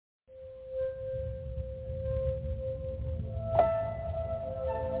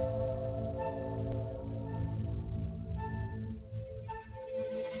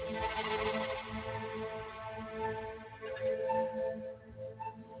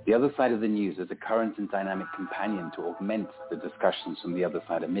The Other Side of the News is a current and dynamic companion to augment the discussions from the other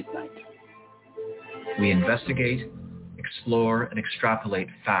side of midnight. We investigate, explore, and extrapolate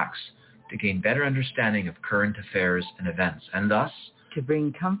facts to gain better understanding of current affairs and events, and thus to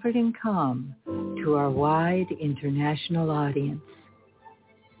bring comfort and calm to our wide international audience.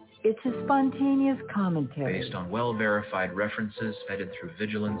 It's a spontaneous commentary based on well-verified references vetted through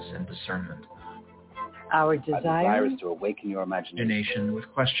vigilance and discernment. Our desire is to awaken your imagination with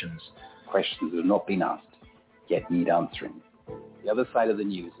questions that have not been asked, yet need answering. The Other Side of the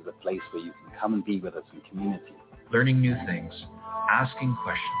News is a place where you can come and be with us in community. Learning new things, asking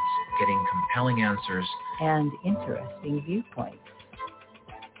questions, getting compelling answers, and interesting viewpoints.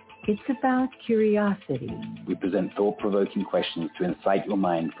 It's about curiosity. We present thought-provoking questions to incite your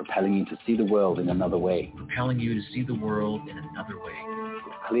mind, propelling you to see the world in another way. With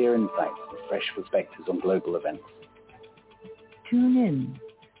clear insights and fresh perspectives on global events. Tune in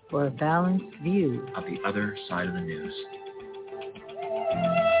for a balanced view of the other side of the news.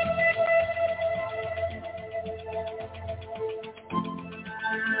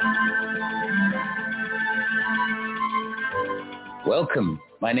 Welcome.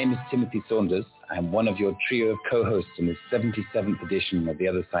 My name is Timothy Saunders. I'm one of your trio of co-hosts in the 77th edition of The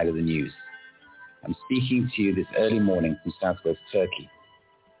Other Side of the News. I'm speaking to you this early morning from southwest Turkey.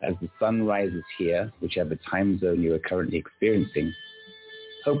 As the sun rises here, whichever time zone you are currently experiencing,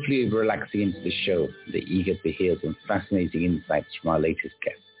 hopefully you're relaxing into the show and are eager to hear some fascinating insights from our latest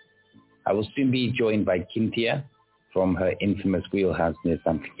guest. I will soon be joined by Cynthia from her infamous wheelhouse near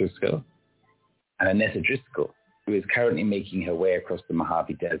San Francisco, and Annetta Driscoll, who is currently making her way across the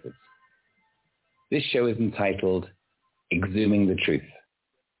Mojave Desert. This show is entitled Exhuming the Truth.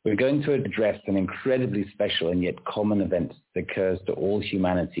 We're going to address an incredibly special and yet common event that occurs to all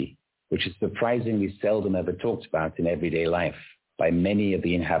humanity, which is surprisingly seldom ever talked about in everyday life by many of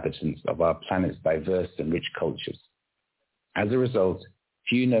the inhabitants of our planet's diverse and rich cultures. As a result,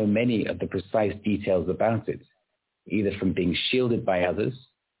 few know many of the precise details about it, either from being shielded by others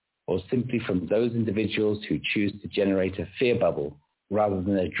or simply from those individuals who choose to generate a fear bubble rather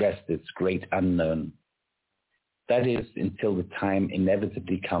than address this great unknown. That is, until the time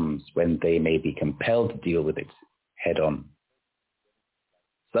inevitably comes when they may be compelled to deal with it head on.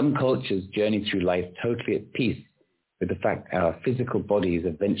 Some cultures journey through life totally at peace with the fact our physical bodies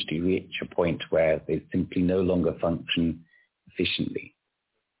eventually reach a point where they simply no longer function efficiently.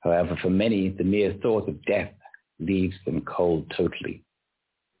 However, for many, the mere thought of death leaves them cold totally.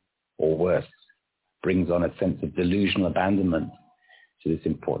 Or worse, brings on a sense of delusional abandonment to this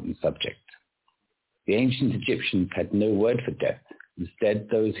important subject. The ancient Egyptians had no word for death. Instead,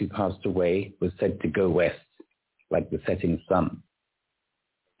 those who passed away were said to go west, like the setting sun.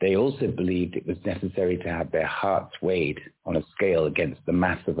 They also believed it was necessary to have their hearts weighed on a scale against the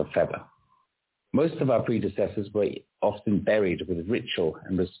mass of a feather. Most of our predecessors were often buried with ritual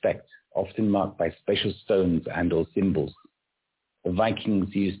and respect, often marked by special stones and or symbols. The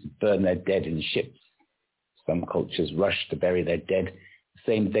Vikings used to burn their dead in ships. Some cultures rushed to bury their dead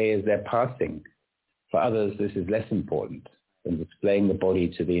the same day as their passing. For others, this is less important than displaying the body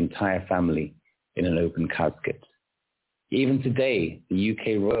to the entire family in an open casket. Even today, the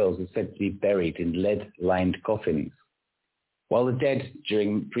UK royals are said to be buried in lead-lined coffins. While the dead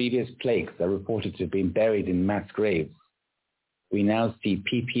during previous plagues are reported to have been buried in mass graves, we now see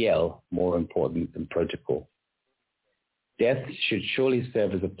PPL more important than protocol. Death should surely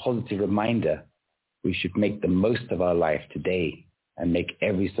serve as a positive reminder we should make the most of our life today and make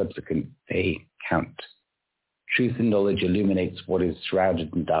every subsequent day count. Truth and knowledge illuminates what is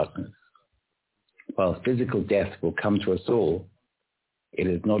shrouded in darkness. While physical death will come to us all, it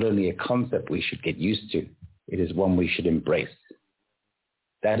is not only a concept we should get used to, it is one we should embrace.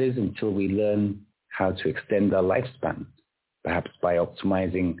 That is until we learn how to extend our lifespan, perhaps by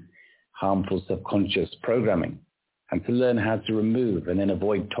optimizing harmful subconscious programming, and to learn how to remove and then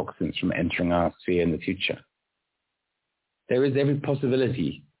avoid toxins from entering our sphere in the future. There is every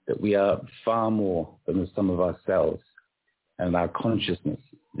possibility that we are far more than the sum of our cells, and our consciousness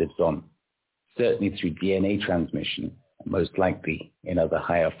lives on, certainly through DNA transmission, and most likely in other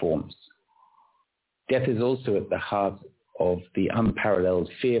higher forms. Death is also at the heart of the unparalleled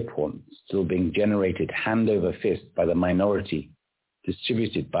fear porn still being generated hand over fist by the minority,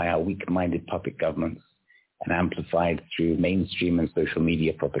 distributed by our weak-minded puppet governments, and amplified through mainstream and social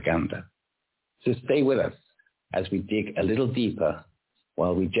media propaganda. So stay with us as we dig a little deeper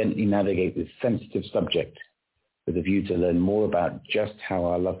while we gently navigate this sensitive subject with a view to learn more about just how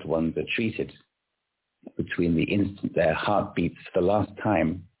our loved ones are treated between the instant their heart beats for the last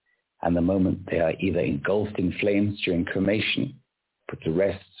time and the moment they are either engulfed in flames during cremation, put to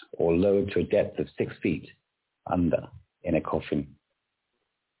rest or lowered to a depth of 6 feet under in a coffin.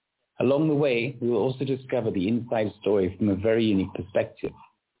 Along the way, we will also discover the inside story from a very unique perspective,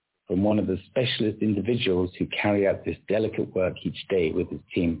 from one of the specialist individuals who carry out this delicate work each day with his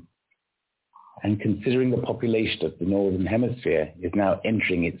team. And considering the population of the Northern Hemisphere is now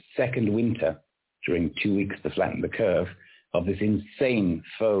entering its second winter during 2 weeks to flatten the curve of this insane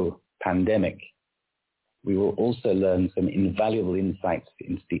faux pandemic, we will also learn some invaluable insights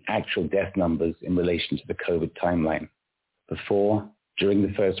into the actual death numbers in relation to the COVID timeline, before, during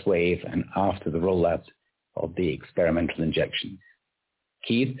the first wave, and after the rollout of the experimental injections.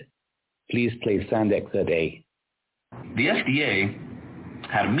 Keith, please play sound excerpt A. The FDA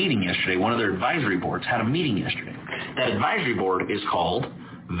had a meeting yesterday. One of their advisory boards had a meeting yesterday. That advisory board is called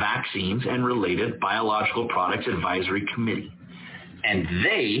Vaccines and Related Biological Products Advisory Committee. And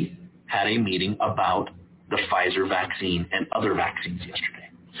they had a meeting about the Pfizer vaccine and other vaccines yesterday.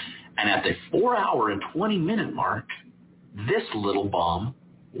 And at the 4-hour and 20-minute mark, this little bomb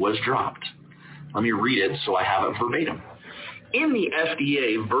was dropped. Let me read it so I have it verbatim. In the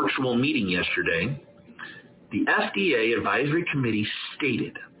FDA virtual meeting yesterday, the FDA Advisory Committee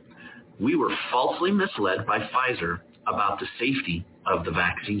stated, "We were falsely misled by Pfizer about the safety of the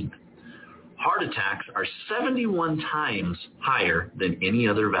vaccine. Heart attacks are 71 times higher than any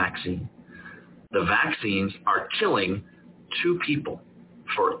other vaccine. The vaccines are killing 2 people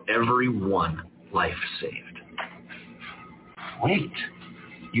for every 1 life saved." Wait,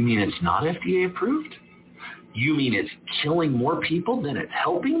 you mean it's not FDA approved? You mean it's killing more people than it's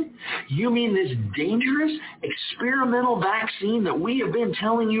helping? You mean this dangerous experimental vaccine that we have been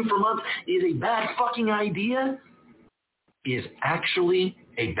telling you for months is a bad fucking idea? Is actually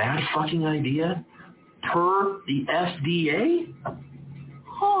a bad fucking idea per the FDA?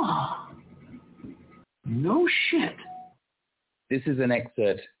 Huh. No shit. This is an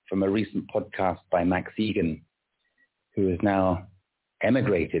excerpt from a recent podcast by Max Egan, who has now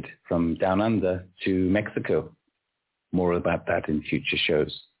emigrated from down under to Mexico. More about that in future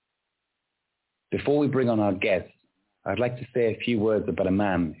shows. Before we bring on our guests, I'd like to say a few words about a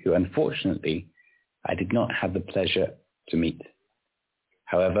man who, unfortunately, I did not have the pleasure to meet.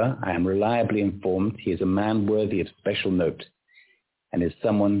 However, I am reliably informed he is a man worthy of special note and is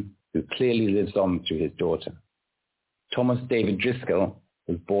someone who clearly lives on through his daughter. Thomas David Driscoll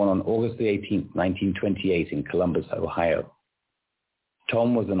was born on August 18, 1928 in Columbus, Ohio.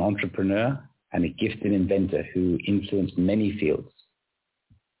 Tom was an entrepreneur and a gifted inventor who influenced many fields,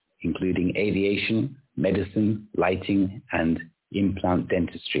 including aviation, medicine, lighting, and implant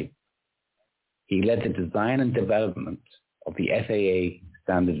dentistry. He led the design and development of the FAA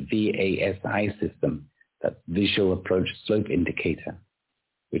standard VASI system, that's Visual Approach Slope Indicator,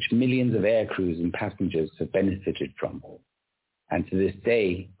 which millions of air crews and passengers have benefited from, and to this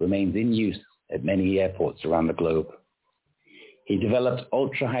day remains in use at many airports around the globe. He developed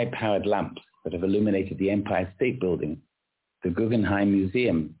ultra-high-powered lamps that have illuminated the Empire State Building, the Guggenheim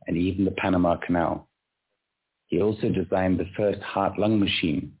Museum, and even the Panama Canal. He also designed the first heart-lung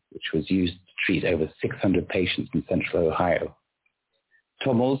machine, which was used to treat over 600 patients in central Ohio.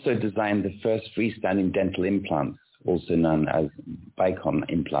 Tom also designed the first freestanding dental implants, also known as Bicon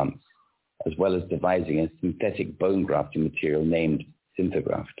implants, as well as devising a synthetic bone grafting material named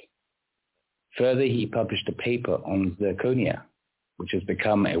Synthegraft. Further, he published a paper on zirconia, which has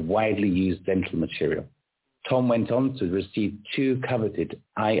become a widely used dental material. Tom went on to receive 2 coveted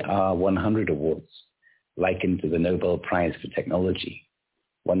IR 100 awards, likened to the Nobel Prize for Technology,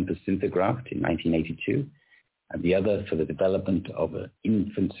 one for Synthegraft in 1982, and the other for the development of an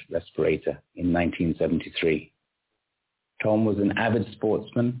infant respirator in 1973. Tom was an avid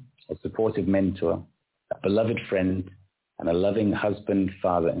sportsman, a supportive mentor, a beloved friend, and a loving husband,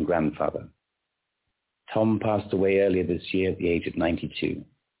 father, and grandfather. Tom passed away earlier this year at the age of 92.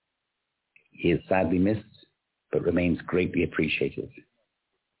 He is sadly missed, but remains greatly appreciated.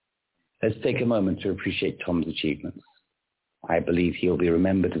 Let's take a moment to appreciate Tom's achievements. I believe he'll be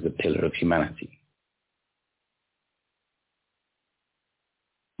remembered as a pillar of humanity.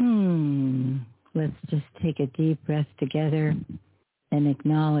 Let's just take a deep breath together and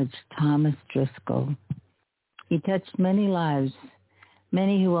acknowledge Thomas Driscoll. He touched many lives,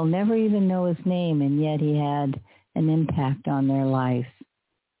 many who will never even know his name, and yet he had an impact on their life.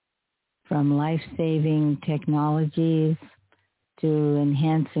 From life-saving technologies to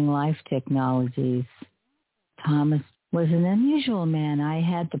enhancing life technologies, Thomas was an unusual man. I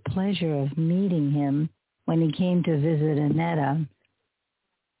had the pleasure of meeting him when he came to visit Annetta.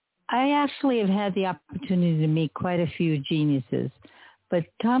 I actually have had the opportunity to meet quite a few geniuses, but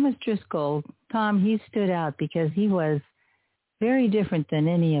Thomas Driscoll, Tom, he stood out because he was very different than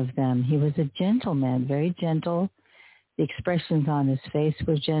any of them. He was a gentleman, very gentle. The expressions on his face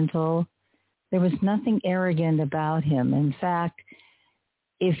were gentle. There was nothing arrogant about him. In fact,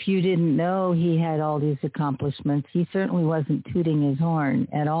 if you didn't know he had all these accomplishments, he certainly wasn't tooting his horn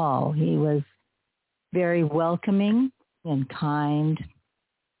at all. He was very welcoming and kind,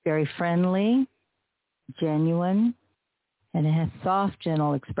 very friendly, genuine, and it had soft,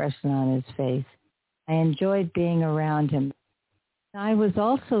 gentle expression on his face. I enjoyed being around him. I was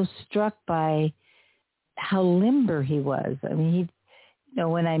also struck by how limber he was. I mean,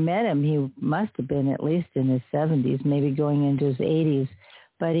 when I met him, he must have been at least in his 70s, maybe going into his 80s,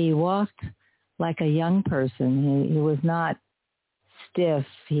 but he walked like a young person. He was not stiff.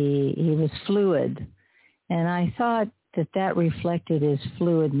 He was fluid. And I thought that reflected his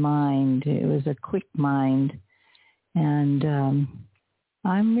fluid mind. It was a quick mind. And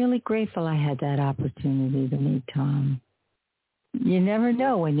I'm really grateful I had that opportunity to meet Tom. You never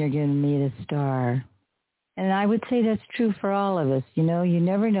know when you're going to meet a star. And I would say that's true for all of us. You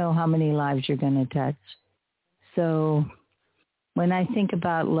never know how many lives you're going to touch. So when I think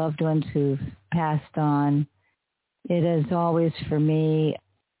about loved ones who've passed on, it is always for me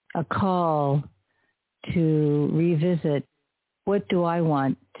a call to revisit, what do I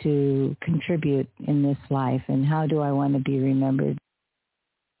want to contribute in this life and how do I want to be remembered?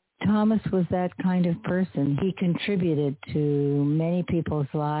 Thomas was that kind of person. He contributed to many people's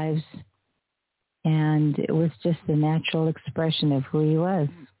lives, and it was just the natural expression of who he was.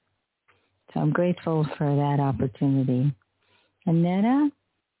 So I'm grateful for that opportunity. Annetta,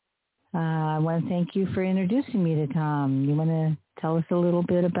 I want to thank you for introducing me to Tom. You want to tell us a little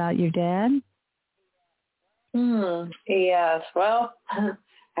bit about your dad? Yes. Well,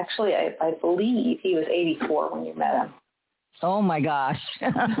 actually, I believe he was 84 when you met him. Oh, my gosh.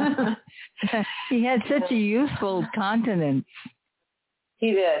 He had such a youthful countenance.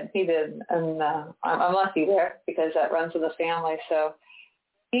 He did. And I'm lucky there because that runs in the family. So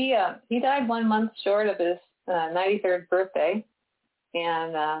he died 1 month short of his 93rd birthday.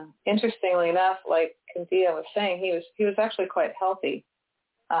 And interestingly enough, like Cynthia was saying, he was actually quite healthy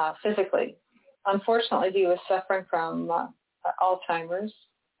physically. Unfortunately, he was suffering from Alzheimer's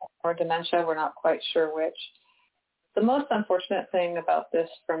or dementia. We're not quite sure which. The most unfortunate thing about this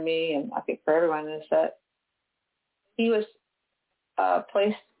for me, and I think for everyone, is that he was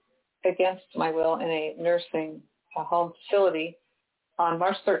placed against my will in a nursing home facility on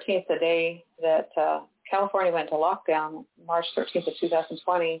March 13th, the day that California went into lockdown, March 13th of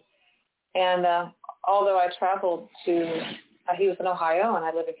 2020. And although I traveled to, he was in Ohio and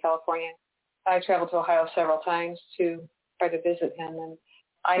I live in California, I traveled to Ohio several times to try to visit him, and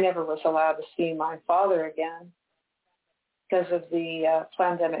I never was allowed to see my father again because of the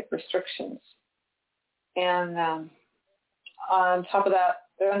pandemic restrictions. And on top of that,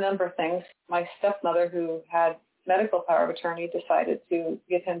 there are a number of things. My stepmother, who had medical power of attorney, decided to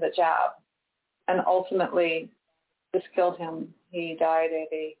give him the jab, and ultimately this killed him. He died of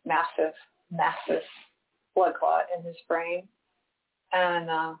a massive blood clot in his brain.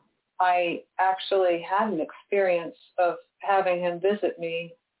 And I actually had an experience of having him visit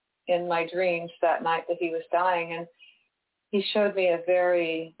me in my dreams that night that he was dying, and he showed me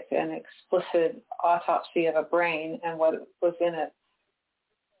an explicit autopsy of a brain and what was in it.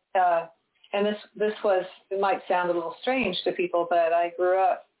 And this was, it might sound a little strange to people, but I grew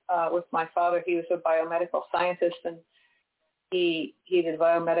up with my father. He was a biomedical scientist, and he did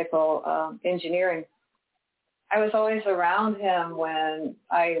biomedical engineering. I was always around him when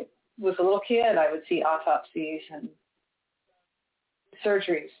I was a little kid. I would see autopsies and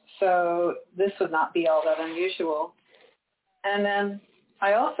surgeries. So this would not be all that unusual. And then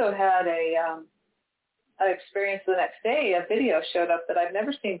I also had an experience the next day. A video showed up that I've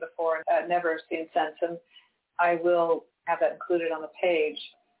never seen before and never seen since. And I will have that included on the page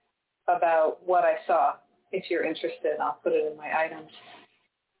about what I saw. If you're interested, I'll put it in my items.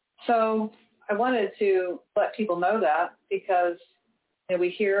 So I wanted to let people know that because we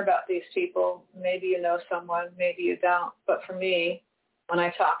hear about these people. Maybe you know someone, maybe you don't. But for me, when I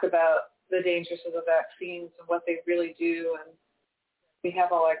talk about the dangers of the vaccines and what they really do, and we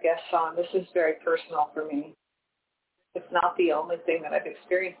have all our guests on, this is very personal for me. It's not the only thing that I've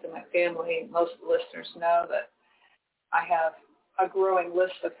experienced in my family. Most of the listeners know that I have a growing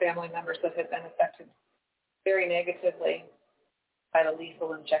list of family members that have been affected very negatively by the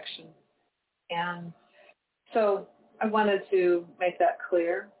lethal injection. And so I wanted to make that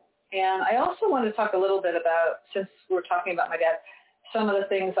clear. And I also want to talk a little bit about, since we're talking about my dad, some of the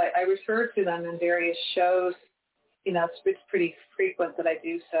things I refer to them in various shows. It's pretty frequent that I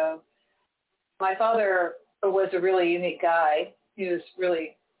do so. My father was a really unique guy. He was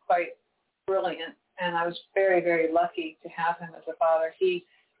really quite brilliant, and I was very, very lucky to have him as a father. He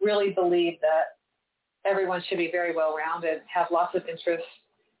really believed that everyone should be very well-rounded, have lots of interests,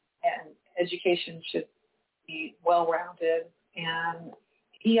 and education should be well-rounded. And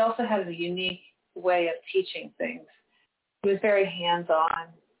he also has a unique way of teaching things. He was very hands-on,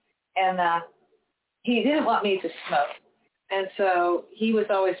 and he didn't want me to smoke. And so he was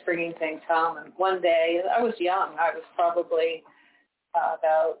always bringing things home. And one day, I was young. I was probably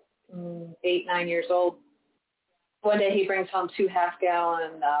about 8, 9 years old. One day he brings home 2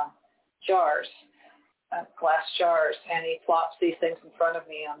 half-gallon jars, glass jars, and he plops these things in front of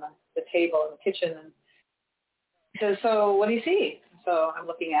me on the table in the kitchen. And he says, "So what do you see?" So I'm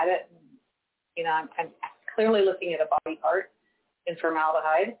looking at it. And, you know, I'm clearly looking at a body part in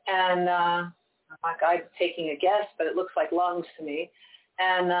formaldehyde. And I'm taking a guess, but it looks like lungs to me.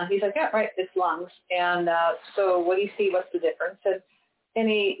 And he's like, "Yeah, right, it's lungs." And so what do you see? What's the difference? And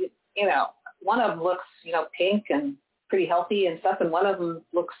he, you know, one of them looks, you know, pink and pretty healthy and stuff, and one of them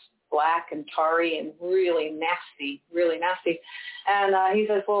looks black and tarry and really nasty, really nasty. And he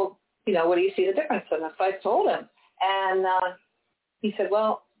says, "Well, you know, what do you see the difference?" And so I told him. And he said,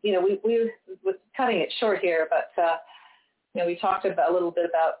 "Well, you know, we was cutting it short here, but, you know, we talked a little bit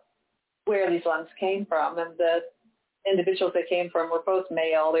about where these lungs came from. And the individuals they came from were both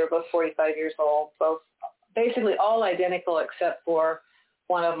male. They were both 45 years old, both basically all identical except for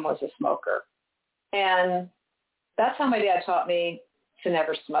one of them was a smoker." And that's how my dad taught me to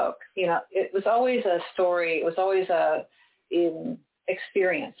never smoke. You know, it was always a story. It was always an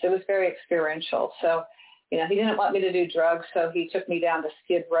experience. It was very experiential. So, you know, he didn't want me to do drugs, so he took me down to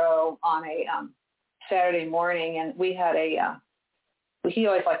Skid Row on a Saturday morning, and we had he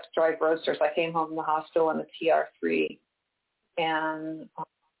always liked to drive roadsters. I came home from the hospital in the TR3, and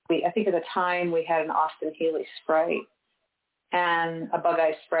I think at the time we had an Austin Healey Sprite and a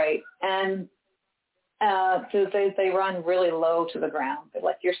Bug-Eye Sprite, and they run really low to the ground. They're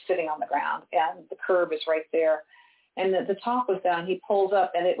like you're sitting on the ground, and the curb is right there, and the top was down. He pulls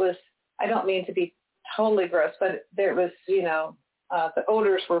up, and it was, I don't mean to be totally gross, but there was, you know, the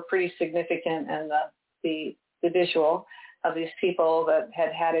odors were pretty significant, and the visual of these people that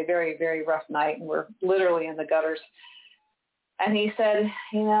had had a very, very rough night and were literally in the gutters. And he said,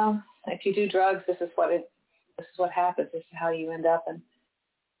 "You know, if you do drugs, this is what happens. This is how you end up." And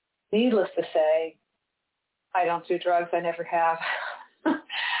needless to say, I don't do drugs. I never have.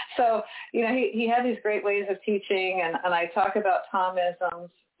 So, you know, he had these great ways of teaching, and I talk about Thomisms,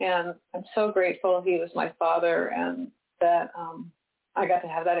 and I'm so grateful he was my father and that I got to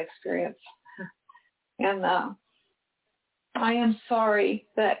have that experience. And I am sorry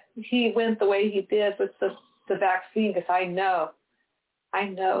that he went the way he did with the vaccine, because I know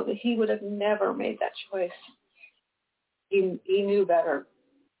that he would have never made that choice. He knew better.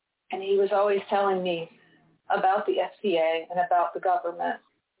 And he was always telling me about the FDA and about the government.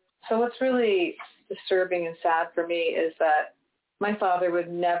 So what's really disturbing and sad for me is that my father would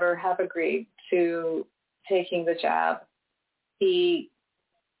never have agreed to taking the jab. He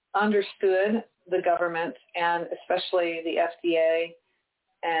understood the government, and especially the FDA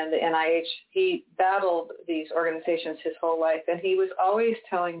and the NIH. He battled these organizations his whole life, and he was always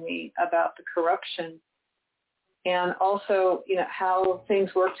telling me about the corruption and also, you know, how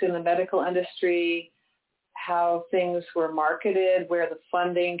things worked in the medical industry, how things were marketed, where the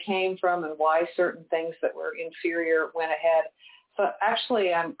funding came from, and why certain things that were inferior went ahead. So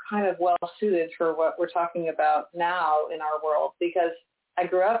actually, I'm kind of well suited for what we're talking about now in our world, because I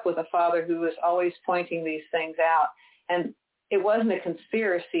grew up with a father who was always pointing these things out. And it wasn't a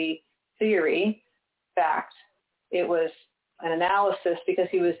conspiracy theory fact. It was an analysis, because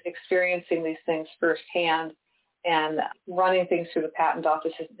he was experiencing these things firsthand and running things through the patent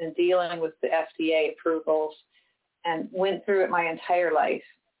offices and dealing with the FDA approvals, and went through it my entire life.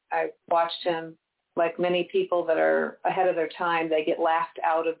 I watched him, like many people that are ahead of their time, they get laughed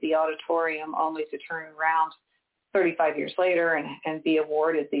out of the auditorium only to turn around 35 years later and be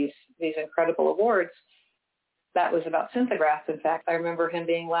awarded these incredible awards. That was about Synthographs. In fact, I remember him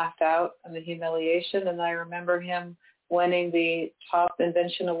being laughed out and the humiliation, and I remember him winning the top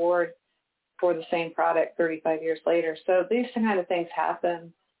invention award for the same product 35 years later. So these kind of things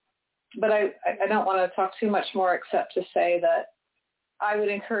happen. But I don't want to talk too much more, except to say that I would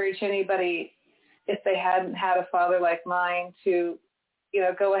encourage anybody, if they hadn't had a father like mine, to, you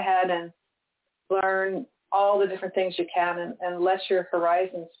know, go ahead and learn all the different things you can, and let your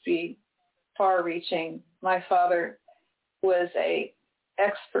horizons be far-reaching. My father was a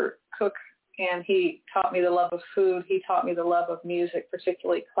expert cook, and he taught me the love of food. He taught me the love of music,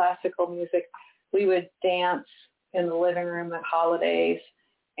 particularly classical music. we would dance in the living room at holidays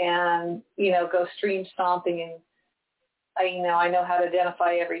and, go stream stomping. And I know how to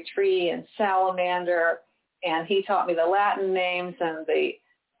identify every tree and salamander. And he taught me the Latin names and the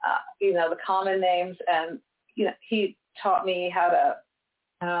common names. And, he taught me how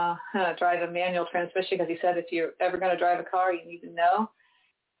to drive a manual transmission, because he said if you're ever going to drive a car, you need to know.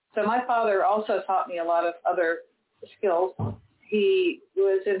 So my father also taught me a lot of other skills. He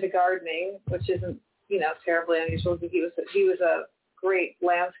was into gardening, which isn't, terribly unusual. He was a great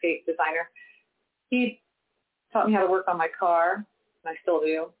landscape designer. He taught me how to work on my car, and I still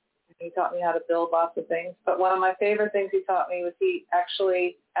do. He taught me how to build lots of things. But one of my favorite things he taught me was he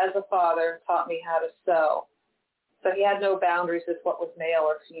actually, as a father, taught me how to sew. So he had no boundaries with what was male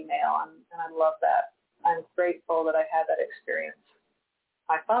or female, and I love that. I'm grateful that I had that experience.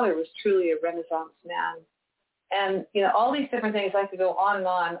 My father was truly a Renaissance man. And, all these different things, I could go on and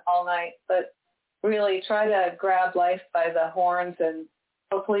on all night, but really try to grab life by the horns, and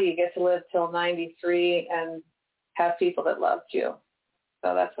hopefully you get to live till 93 and have people that loved you.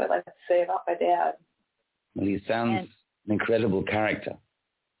 So that's what I'd like to say about my dad. Well, he sounds an incredible character.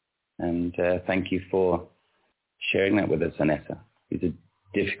 And thank you for sharing that with us, Annetta. These are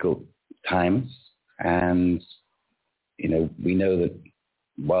difficult times. And, we know that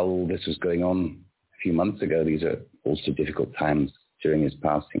while all this was going on a few months ago, these are also difficult times during his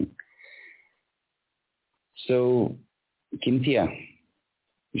passing. So, Cynthia,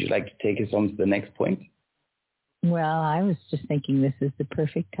 would you like to take us on to the next point? Well, I was just thinking this is the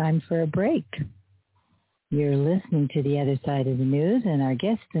perfect time for a break. You're listening to The Other Side of the News, and our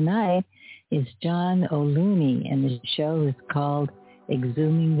guest tonight is John O'Looney, and the show is called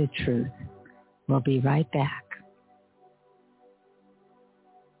Exhuming the Truth. We'll be right back.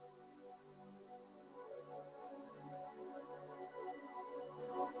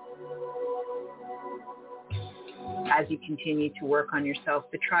 As you continue to work on yourself,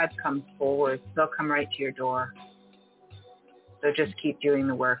 the tribe comes forward. They'll come right to your door. So just keep doing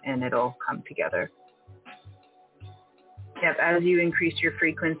the work and it'll come together. Yep, as you increase your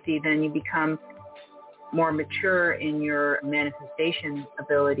frequency, then you become more mature in your manifestation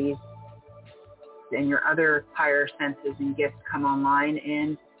abilities, and your other higher senses and gifts come online,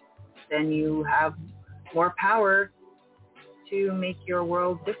 and then you have more power to make your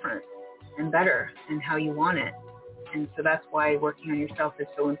world different and better and how you want it. And so that's why working on yourself is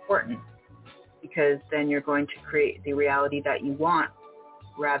so important, because then you're going to create the reality that you want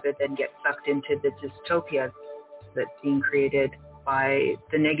rather than get sucked into the dystopia that's being created by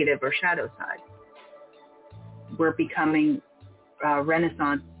the negative or shadow side. We're becoming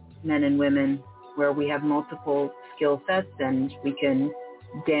Renaissance men and women where we have multiple skill sets, and we can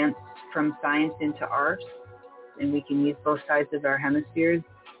dance from science into art, and we can use both sides of our hemispheres,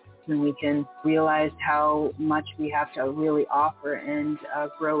 and we can realize how much we have to really offer and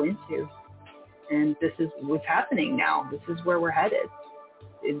grow into. And this is what's happening now. This is where we're headed,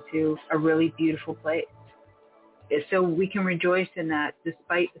 into a really beautiful place. So we can rejoice in that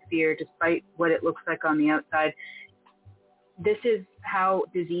despite the fear, despite what it looks like on the outside. This is how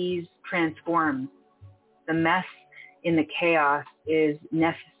disease transforms. The mess in the chaos is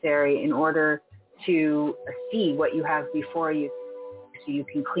necessary in order to see what you have before you, so you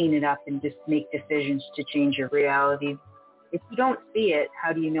can clean it up and just make decisions to change your reality. If you don't see it,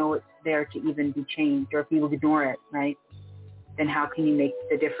 how do you know it's there to even be changed? Or if you ignore it, right? Then how can you make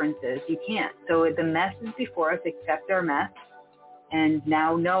the differences? You can't. So the mess is before us. Accept our mess, and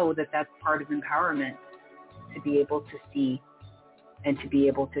now know that that's part of empowerment, to be able to see and to be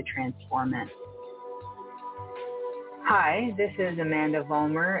able to transform it. Hi, this is Amanda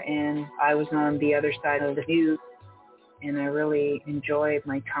Vollmer, and I was on the other side of the news, and I really enjoyed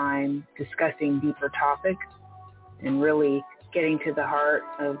my time discussing deeper topics and really getting to the heart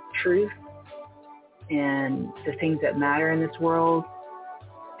of truth and the things that matter in this world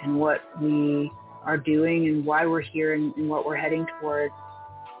and what we are doing and why we're here and what we're heading toward.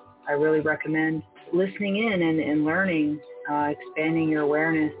 I really recommend listening in and learning, expanding your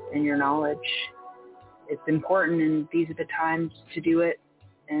awareness and your knowledge. It's important, and these are the times to do it,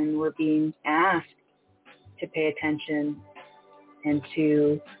 and we're being asked to pay attention and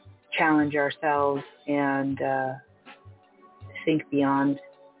to challenge ourselves and think beyond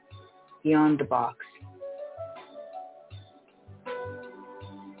the box.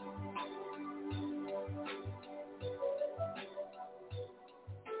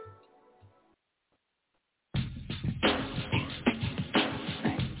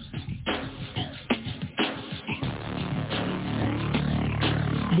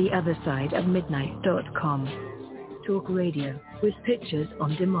 theothersideofmidnight.com. Talk radio with pictures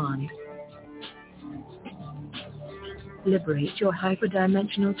on demand. liberate your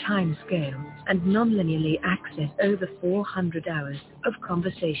hyperdimensional time scale, and non-linearly access over 400 hours of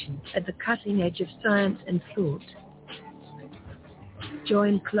conversation at the cutting edge of science and thought.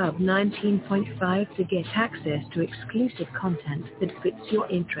 Join Club 19.5 to get access to exclusive content that fits your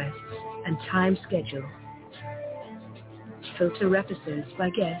interests and time schedule. Filter episodes by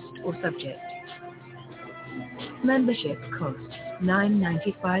guest or subject. Membership costs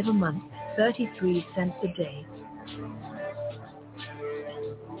 $9.95 a month, 33 cents a day.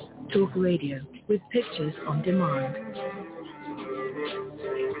 Talk radio with pictures on demand.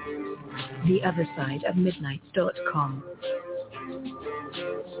 TheOtherSideOfMidnight.com.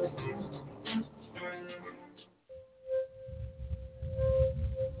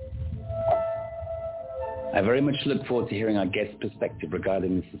 I very much look forward to hearing our guest's perspective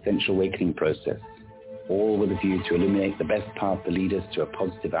regarding this essential awakening process, all with a view to illuminate the best path to lead us to a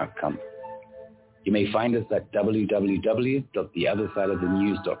positive outcome. You may find us at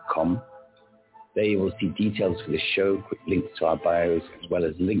www.theothersideofthenews.com. There you will see details for the show, quick links to our bios, as well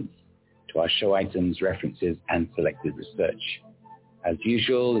as links to our show items, references, and selected research. As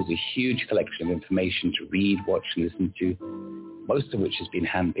usual, there's a huge collection of information to read, watch, and listen to, most of which has been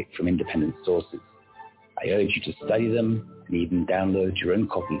handpicked from independent sources. I urge you to study them and even download your own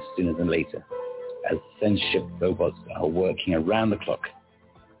copies sooner than later, as censorship robots are working around the clock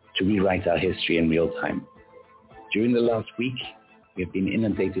to rewrite our history in real time. During the last week, we have been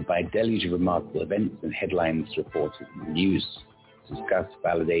inundated by a deluge of remarkable events and headlines reported in the news. To discuss,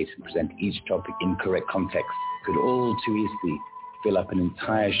 validate, and present each topic in correct context could all too easily fill up an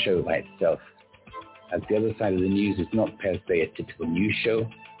entire show by itself. As the other side of the news is not per se a typical news show,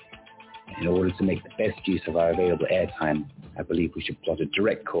 in order to make the best use of our available airtime, I believe we should plot a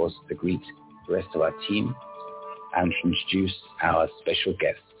direct course to greet the rest of our team and introduce our special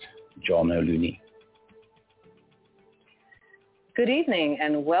guest, John O'Looney. Good evening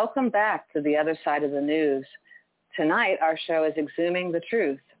and welcome back to The Other Side of the News. Tonight our show is Exhuming the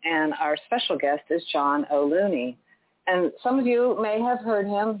Truth, and our special guest is John O'Looney. And some of you may have heard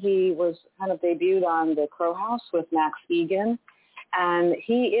him. He was kind of debuted on the Crow House with Max Egan, and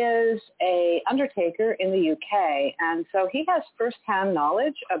he is a undertaker in the UK. And so he has firsthand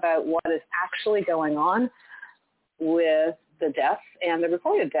knowledge about what is actually going on with the deaths and the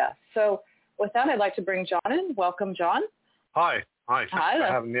reported deaths. So with that, I'd like to bring John in. Welcome, John. Hi. Thanks for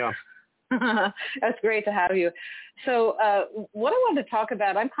having me on. That's great to have you. So what I wanted to talk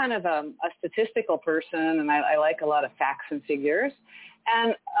about, I'm kind of a statistical person, and I like a lot of facts and figures.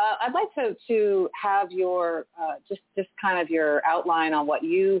 And I'd like to have your just kind of your outline on what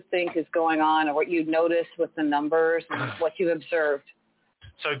you think is going on, or what you've noticed with the numbers and what you observed.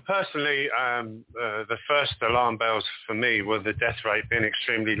 So personally, the first alarm bells for me were the death rate being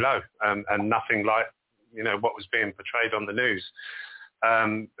extremely low, and nothing like what was being portrayed on the news.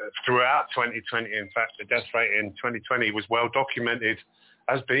 Throughout 2020, in fact, the death rate in 2020 was well documented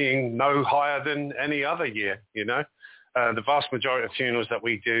as being no higher than any other year. The vast majority of funerals that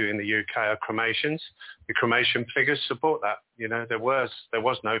we do in the UK are cremations. The cremation figures support that. There was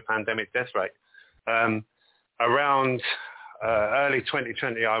no pandemic death rate. Around early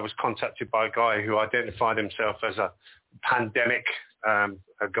 2020, I was contacted by a guy who identified himself as a pandemic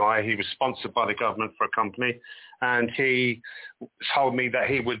a guy. He was sponsored by the government for a company, and he told me that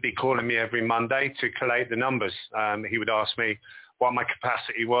he would be calling me every Monday to collate the numbers. He would ask me what my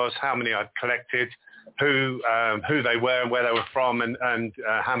capacity was, how many I'd collected, who they were and where they were from, and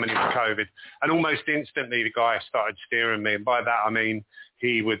how many were COVID. And almost instantly the guy started steering me, and by that I mean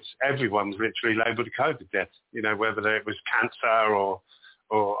everyone was literally labelled a COVID death, whether it was cancer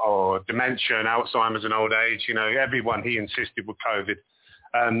or dementia and Alzheimer's and old age, everyone he insisted with COVID.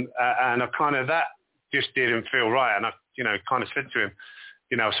 And I kind of, that just didn't feel right. And I, kind of said to him,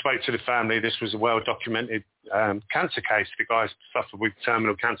 I spoke to the family. This was a well-documented cancer case. The guy suffered with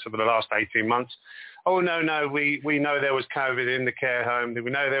terminal cancer for the last 18 months. Oh, no, we know there was COVID in the care home.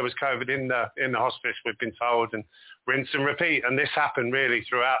 We know there was COVID in the hospice, we've been told, and rinse and repeat. And this happened really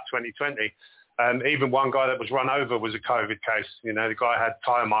throughout 2020. Even one guy that was run over was a COVID case. The guy had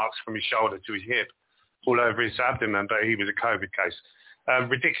tire marks from his shoulder to his hip all over his abdomen, but he was a COVID case.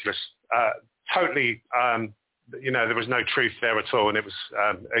 Ridiculous. Totally, there was no truth there at all, and it was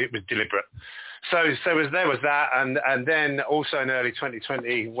deliberate. So there was that, and then also in early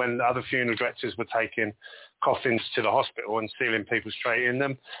 2020, when other funeral directors were taking coffins to the hospital and sealing people straight in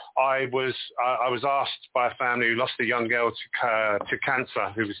them, I was asked by a family who lost a young girl to cancer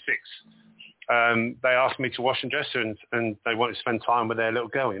who was 6. They asked me to wash and dress her, and they wanted to spend time with their little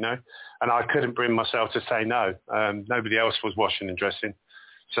girl, and I couldn't bring myself to say no. Nobody else was washing and dressing.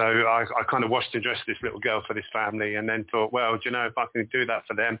 So I kind of washed and dressed this little girl for this family, and then thought, well, do you know, if I can do that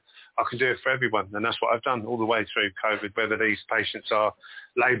for them, I can do it for everyone. And that's what I've done all the way through COVID, whether these patients are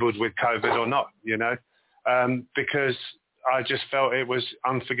labelled with COVID or not, you know, because I just felt it was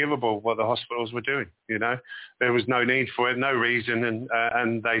unforgivable what the hospitals were doing, you know. There was no need for it, no reason,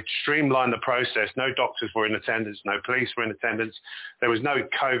 and they streamlined the process. No doctors were in attendance, no police were in attendance. There was no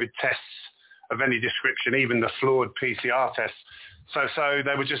COVID tests of any description, even the flawed PCR tests. So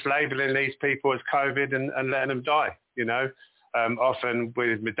they were just labelling these people as COVID and letting them die, you know, often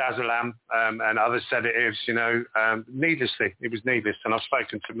with midazolam and other sedatives, you know, needlessly. It was needless. And I've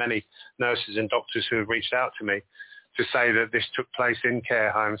spoken to many nurses and doctors who have reached out to me to say that this took place in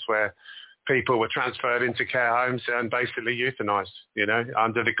care homes where people were transferred into care homes and basically euthanized, you know,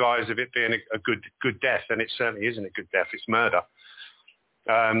 under the guise of it being a good death. And it certainly isn't a good death. It's murder.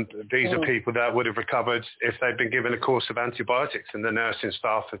 These are people that would have recovered if they'd been given a course of antibiotics, and the nursing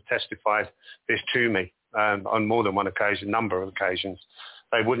staff have testified this to me on more than one occasion, number of occasions.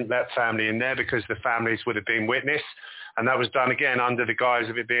 They wouldn't let family in there because the families would have been witness, and that was done again under the guise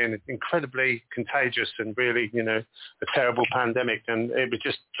of it being incredibly contagious and really, you know, a terrible pandemic. And it was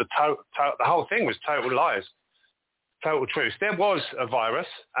just the whole thing was total lies. Total truth. There was a virus,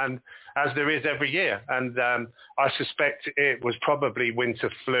 and as there is every year, and I suspect it was probably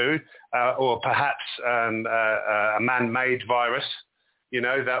winter flu or perhaps a man-made virus, you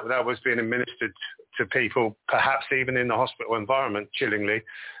know, that was being administered to people, perhaps even in the hospital environment, chillingly.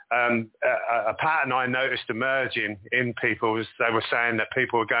 A pattern I noticed emerging in people was they were saying that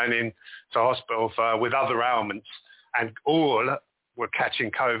people were going into hospital with other ailments, and all were catching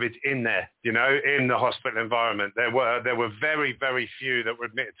COVID in there, you know, in the hospital environment. There were very, very few that were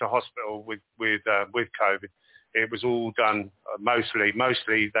admitted to hospital with COVID. It was all done mostly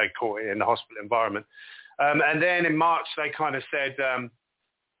they caught it in the hospital environment. And then in March they kind of said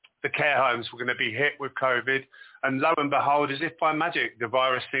the care homes were going to be hit with COVID, and lo and behold, as if by magic, the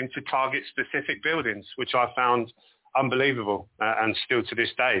virus seemed to target specific buildings, which I found unbelievable, and still to this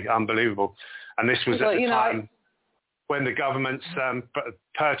day unbelievable. And this was at the time when the governments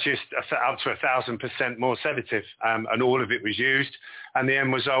purchased up to 1,000% more sedative, and all of it was used, and the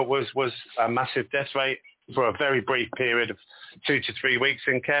end result was a massive death rate for a very brief period of 2 to 3 weeks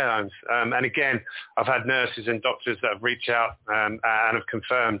in care homes. And again, I've had nurses and doctors that have reached out and have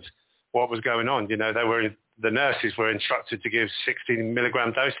confirmed what was going on. You know, the nurses were instructed to give 16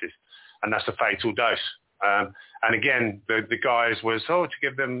 milligram doses, and that's a fatal dose. And again, the guise was, to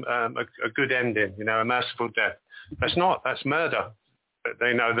give them a good ending, you know, a merciful death. That's not. That's murder. But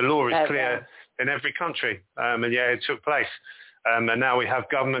they know the law is clear in every country, and yeah, it took place. And now we have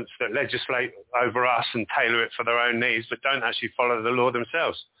governments that legislate over us and tailor it for their own needs, but don't actually follow the law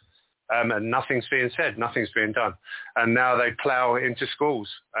themselves. And nothing's being said, nothing's being done. And now they plough into schools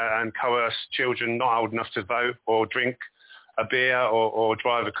and coerce children not old enough to vote or drink a beer or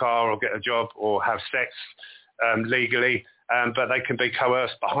drive a car or get a job or have sex legally. But they can be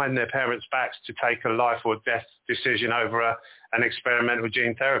coerced behind their parents' backs to take a life or death decision over an experimental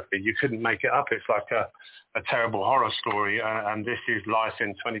gene therapy. You couldn't make it up. It's like a terrible horror story, and this is life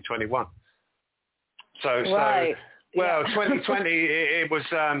in 2021. Right. Well, 2020,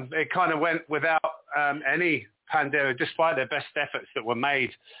 it kind of went without any pandemic, despite their best efforts that were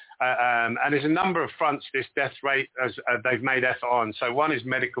made. And there's a number of fronts this death rate they've made effort on. So one is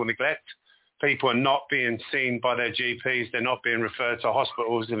medical neglect. People are not being seen by their GPs. They're not being referred to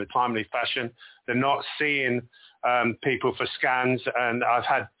hospitals in a timely fashion. They're not seeing people for scans. And I've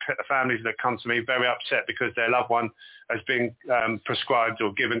had families that come to me very upset because their loved one has been prescribed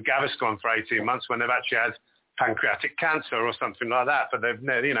or given Gaviscon for 18 months when they've actually had pancreatic cancer or something like that. But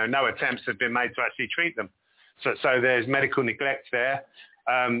no attempts have been made to actually treat them. So there's medical neglect there.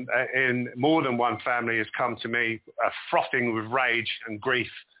 In more than one family has come to me frothing with rage and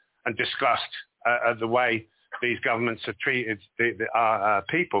grief and disgust at the way these governments have treated our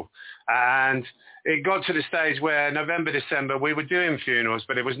people. And it got to the stage where November, December, we were doing funerals,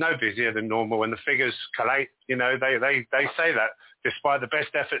 but it was no busier than normal, and the figures collate. You know, they say that despite the best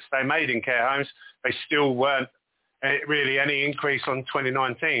efforts they made in care homes, they still weren't really any increase on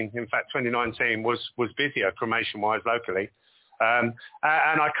 2019. In fact, 2019 was busier cremation-wise locally. And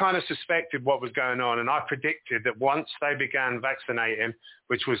I kind of suspected what was going on, and I predicted that once they began vaccinating,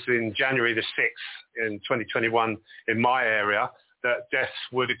 which was in January the 6th in 2021 in my area, that deaths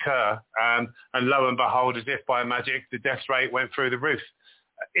would occur. And lo and behold, as if by magic, the death rate went through the roof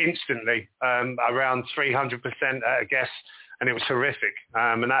instantly, around 300% at a guess, and it was horrific.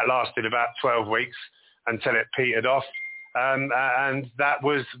 And that lasted about 12 weeks until it petered off. And that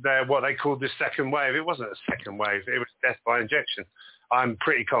was what they called the second wave. It wasn't a second wave. It was death by injection. I'm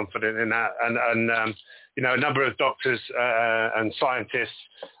pretty confident in that. And a number of doctors and scientists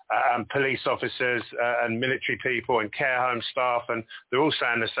and police officers and military people and care home staff, and they're all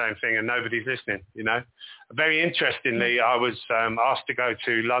saying the same thing, and nobody's listening. Very interestingly, I was asked to go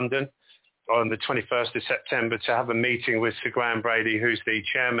to London on the 21st of September to have a meeting with Sir Graham Brady, who's the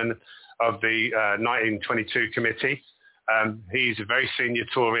chairman of the 1922 committee. He's a very senior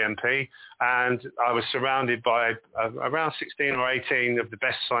Tory MP, and I was surrounded by around 16 or 18 of the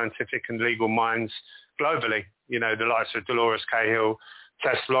best scientific and legal minds globally. The likes of Dolores Cahill,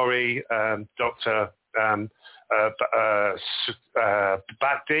 Tess Lawrie, Dr.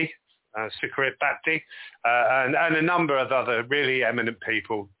 Sucharit Bhakdi, and a number of other really eminent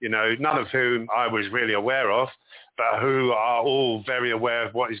people, none of whom I was really aware of, but who are all very aware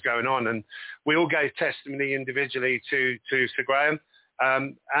of what is going on. And we all gave testimony individually to Sir Graham,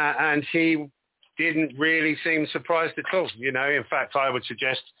 and he didn't really seem surprised at all. In fact, I would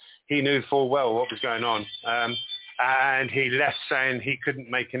suggest he knew full well what was going on. And he left saying he couldn't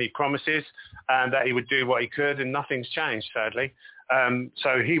make any promises and that he would do what he could, and nothing's changed, sadly.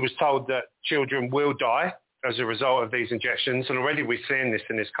 So he was told that children will die as a result of these injections, and already we're seeing this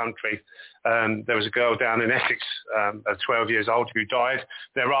in this country. There was a girl down in Essex, 12 years old, who died.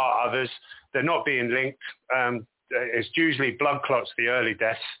 There are others. They're not being linked. It's usually blood clots, the early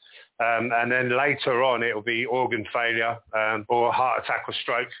deaths. And then later on, it will be organ failure or heart attack or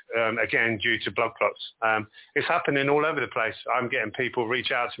stroke, again, due to blood clots. It's happening all over the place. I'm getting people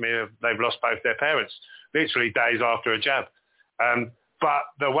reach out to me, they've lost both their parents, literally days after a jab. But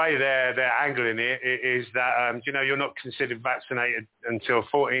the way they're angling it is that, you're not considered vaccinated until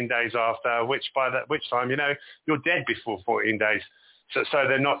 14 days after, which time, you're dead before 14 days. So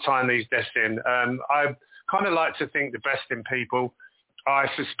they're not tying these deaths in. I kind of like to think the best in people. I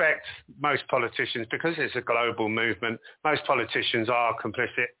suspect most politicians, because it's a global movement, most politicians are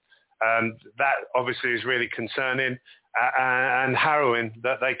complicit. That obviously is really concerning and harrowing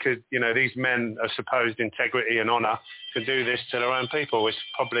that they could, these men of supposed integrity and honour can do this to their own people. It's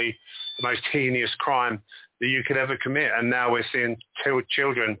probably the most heinous crime that you could ever commit. And now we're seeing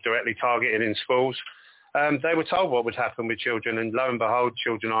children directly targeted in schools. They were told what would happen with children, and lo and behold,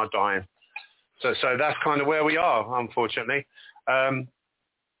 children are dying. So that's kind of where we are, unfortunately. I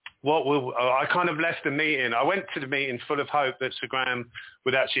kind of left the meeting. I went to the meeting full of hope that Sir Graham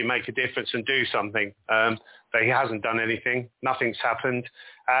would actually make a difference and do something. But he hasn't done anything. Nothing's happened.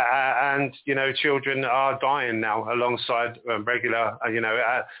 And children are dying now alongside the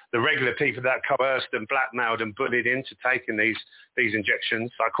regular people that coerced and blackmailed and bullied into taking these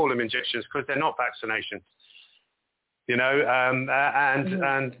injections. I call them injections because they're not vaccinations. And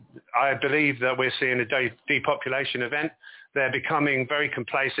I believe that we're seeing a depopulation event. They're becoming very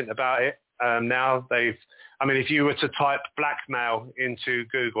complacent about it. Now if you were to type blackmail into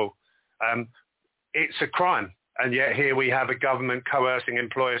Google, it's a crime. And yet here we have a government coercing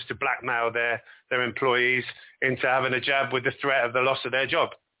employers to blackmail their employees into having a jab with the threat of the loss of their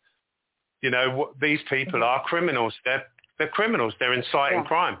job. These people are criminals. They're criminals. They're inciting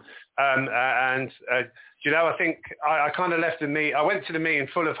crime. I think I kind of left I went to the meeting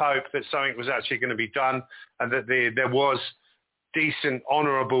full of hope that something was actually going to be done, and that there was decent,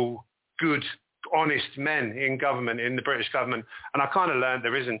 honourable, good, honest men in government, in the British government. And I kind of learned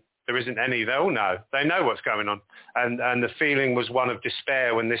there isn't any. They all know. They know what's going on. And the feeling was one of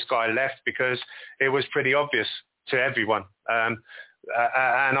despair when this guy left, because it was pretty obvious to everyone. And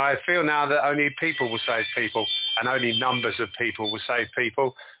I feel now that only people will save people, and only numbers of people will save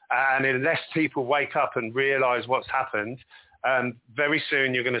people. And unless people wake up and realise what's happened, very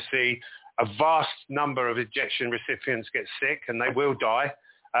soon you're going to see a vast number of injection recipients get sick, and they will die.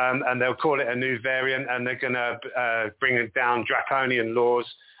 And they'll call it a new variant, and they're going to bring down draconian laws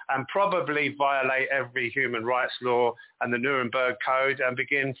and probably violate every human rights law and the Nuremberg Code and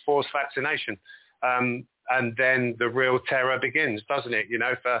begin forced vaccination. And then the real terror begins, doesn't it,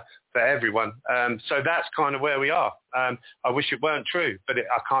 for everyone. So that's kind of where we are. I wish it weren't true, but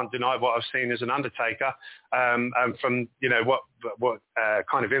I can't deny what I've seen as an undertaker. And from, what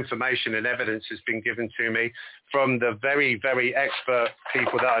kind of information and evidence has been given to me from the very, very expert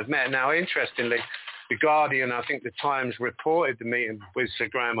people that I've met. Now, interestingly, The Guardian, I think the Times, reported the meeting with Sir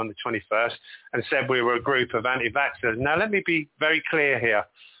Graham on the 21st and said we were a group of anti-vaxxers. Now, let me be very clear here.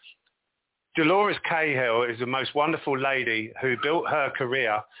 Dolores Cahill is the most wonderful lady who built her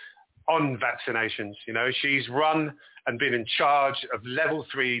career on vaccinations. She's run and been in charge of level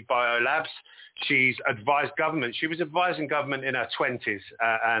 3 biolabs. She's advised government. She was advising government in her 20s,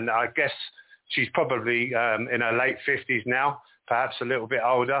 and I guess She's probably in her late 50s now, perhaps a little bit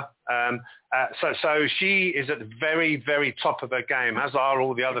older. So she is at the very, very top of her game, as are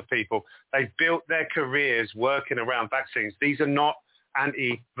all the other people. They've built their careers working around vaccines. These are not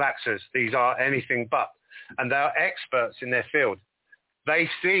anti-vaxxers. These are anything but. And they are experts in their field. They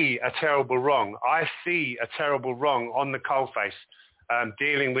see a terrible wrong. I see a terrible wrong on the coalface.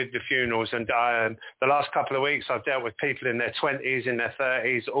 Dealing with the funerals, and the last couple of weeks I've dealt with people in their 20s, in their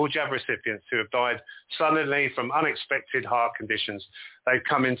 30s, all jab recipients who have died suddenly from unexpected heart conditions. They've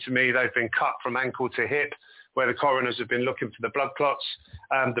come into me, they've been cut from ankle to hip, where the coroners have been looking for the blood clots.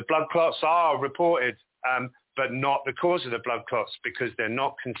 The blood clots are reported, but not the cause of the blood clots because they're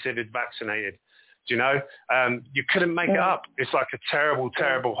not considered vaccinated. Do you know? You couldn't make it up. It's like a terrible,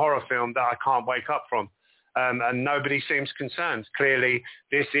 terrible horror film that I can't wake up from. And nobody seems concerned. Clearly,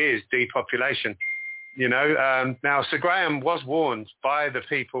 this is depopulation. You know, now Sir Graham was warned by the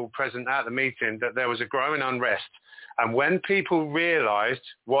people present at the meeting that there was a growing unrest. And when people realised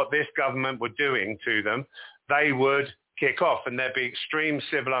what this government were doing to them, they would kick off and there'd be extreme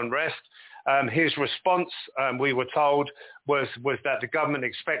civil unrest. His response, we were told, was that the government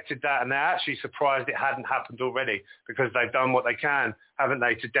expected that, and they're actually surprised it hadn't happened already because they've done what they can, haven't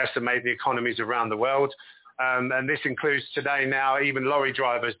they, to decimate the economies around the world. And this includes today now even lorry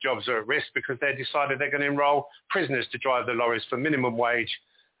drivers' jobs are at risk because they decided they're going to enroll prisoners to drive the lorries for minimum wage.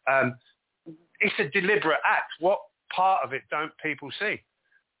 It's a deliberate act. What part of it don't people see?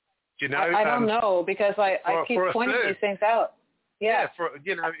 Do you know? I don't know because I keep pointing these things out. Yeah,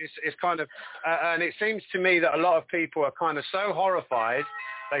 you know, it's kind of, and it seems to me that a lot of people are kind of so horrified,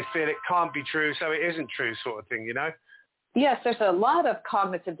 they feel it can't be true, so it isn't true sort of thing, you know? Yes, there's a lot of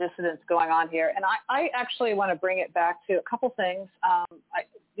cognitive dissonance going on here, and I actually want to bring it back to a couple things.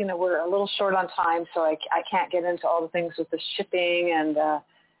 We're a little short on time, so I can't get into all the things with the shipping, and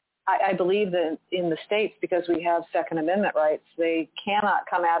I believe that in the States, because we have Second Amendment rights, they cannot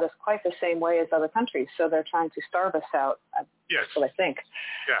come at us quite the same way as other countries, so they're trying to starve us out. Yes. That's what I think.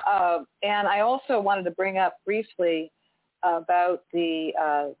 Yeah. And I also wanted to bring up briefly about the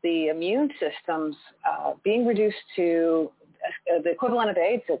immune systems being reduced to the equivalent of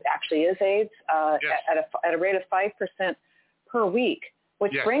AIDS. It actually is AIDS yes. at a rate of 5% per week,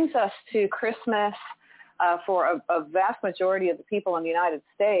 which yes. brings us to Christmas for a vast majority of the people in the United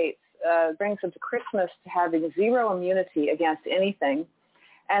States. Brings them to Christmas to having zero immunity against anything.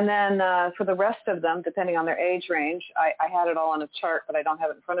 And then for the rest of them, depending on their age range, I had it all on a chart, but I don't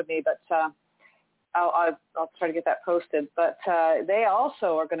have it in front of me, but I'll try to get that posted. But they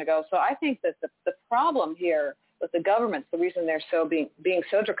also are going to go. So I think that the problem here with the government, the reason they're being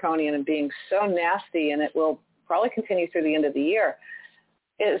so draconian and being so nasty, and it will probably continue through the end of the year,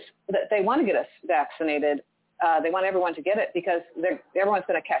 is that they want to get us vaccinated. They want everyone to get it because everyone's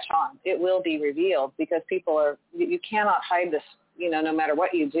going to catch on. It will be revealed because you cannot hide this, no matter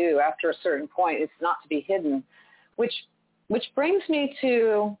what you do. After a certain point, it's not to be hidden, which brings me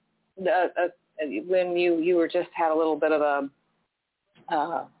to when you were just had a little bit of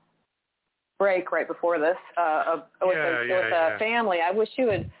a break right before this with a family. I wish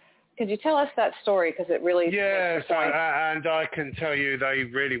could you tell us that story because it really yes, and I can tell you they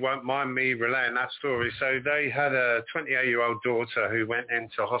really won't mind me relaying that story. So they had a 28-year-old daughter who went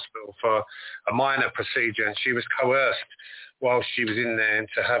into hospital for a minor procedure, and she was coerced while she was in there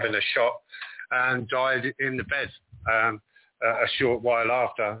into having a shot and died in the bed a short while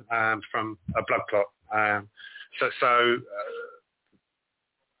after from a blood clot. So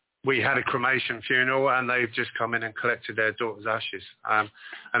we had a cremation funeral, and they've just come in and collected their daughter's ashes.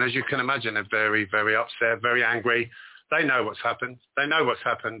 And as you can imagine, they're very, very upset, very angry. They know what's happened.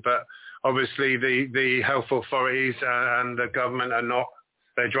 But obviously the health authorities and the government are not.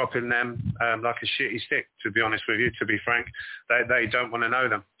 They're dropping them like a shitty stick, to be honest with you, to be frank. They don't want to know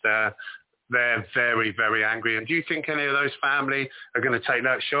them. They're very, very angry. And do you think any of those family are going to take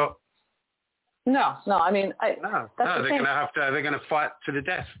that shot? No. I mean, no. They're going to fight to the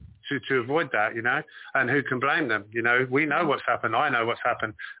death to avoid that, and who can blame them? We know what's happened. I know what's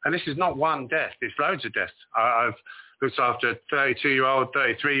happened. And this is not one death. It's loads of deaths. I've looked after a 32-year-old,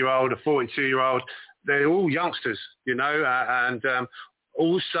 33-year-old, a 42-year-old. They're all youngsters, and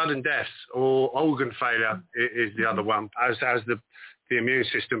all sudden deaths or organ failure is the other one as the immune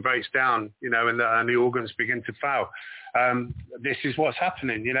system breaks down, and the organs begin to fail. This is what's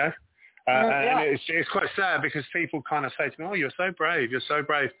happening, And it's quite sad because people kind of say to me, "Oh, you're so brave. You're so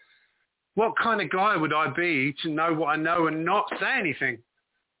brave." What kind of guy would I be to know what I know and not say anything?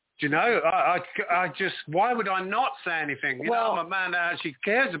 Do you know? I just, why would I not say anything? I'm a man that actually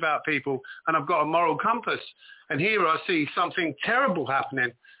cares about people, and I've got a moral compass. And here I see something terrible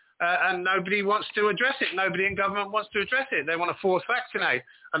happening, and nobody wants to address it. Nobody in government wants to address it. They want to force vaccinate,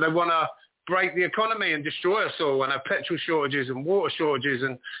 and they want to break the economy and destroy us all, and have petrol shortages and water shortages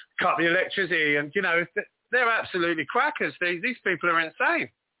and cut the electricity. And, you know, they're absolutely crackers. These people are insane.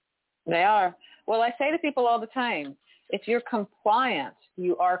 They are. Well, I say to people all the time, if you're compliant,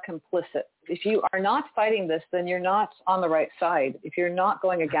 you are complicit. If you are not fighting this, then you're not on the right side. If you're not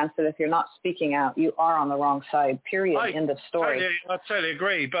going against it, if you're not speaking out, you are on the wrong side, period, end of story. I totally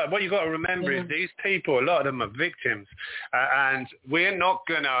agree. But what you've got to remember is these people, a lot of them are victims. And we're not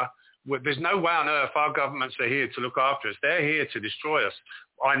going to, there's no way on earth our governments are here to look after us. They're here to destroy us.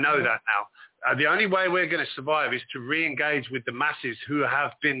 I know that now. The only way we're going to survive is to re-engage with the masses who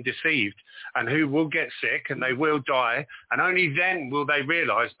have been deceived and who will get sick and they will die. And only then will they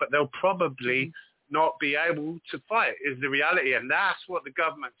realize, but they'll probably not be able to fight, is the reality. And that's what the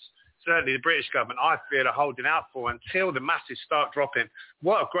governments, certainly the British government, I feel, are holding out for until the masses start dropping.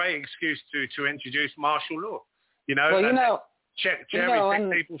 What a great excuse to introduce martial law, you know, well, and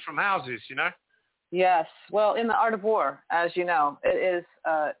cherry-pick people from houses, you know. Yes. Well, in the art of war, as you know, it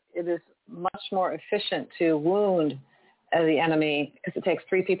is much more efficient to wound the enemy because it takes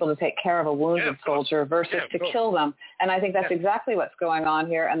 3 people to take care of a wounded soldier versus to kill them. And I think that's exactly what's going on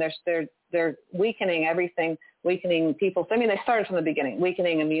here. And they're weakening everything, weakening people. I mean, they started from the beginning,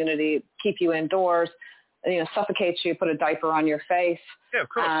 weakening immunity, keep you indoors, you know, suffocate you, put a diaper on your face. Yeah, of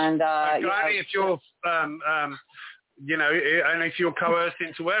course. And if you're you know, and if you're coerced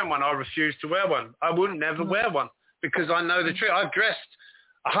into wearing one, I refuse to wear one. I would never wear one because I know the truth. I've dressed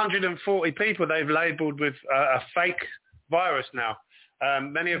 140 people they've labelled with a fake virus now,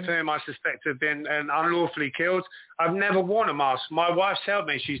 many of whom I suspect have been unlawfully killed. I've never worn a mask. My wife's helped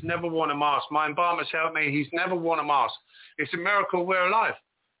me. She's never worn a mask. My embalmer's helped me. He's never worn a mask. It's a miracle we're alive.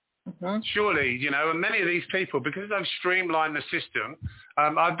 Surely, you know, and many of these people, because they've streamlined the system,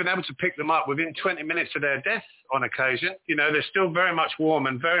 I've been able to pick them up within 20 minutes of their death on occasion. You know, they're still very much warm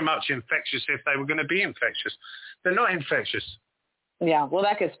and very much infectious if they were going to be infectious. They're not infectious. Yeah, well,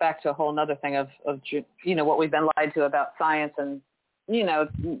 that gets back to a whole other thing of you know, what we've been lied to about science and, you know,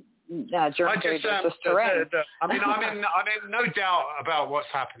 germ theory versus terrain. I'm in no doubt about what's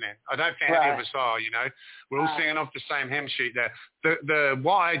happening. I don't think any of us are, you know. We're all singing off the same hymn sheet there.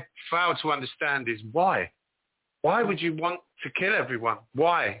 What I fail to understand is why. Why would you want to kill everyone?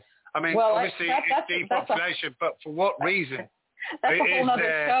 Why? I mean, obviously it's depopulation, but for what reason? That's a whole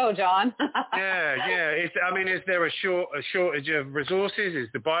other show, John. Is there a shortage of resources? Is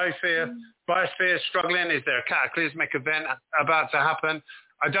the biosphere struggling? Is there a cataclysmic event about to happen?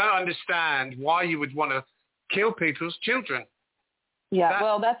 I don't understand why you would want to kill people's children.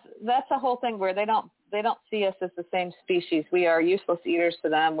 Yeah, that's a whole thing where they don't see us as the same species. We are useless eaters to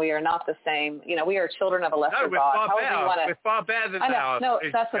them. We are not the same. You know, we are children of a lesser God. We're far better than ours. No,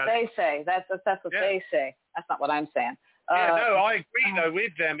 that's what they say. That's what they say. That's not what I'm saying. I agree though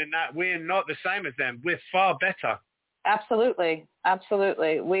with them in that we're not the same as them. We're far better. Absolutely.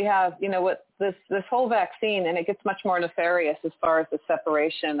 We have, you know, what this whole vaccine, and it gets much more nefarious as far as the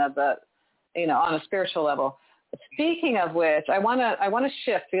separation of the, you know, on a spiritual level. Speaking of which, I want to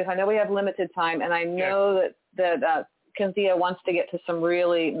shift because I know we have limited time, and I know that Cynthia wants to get to some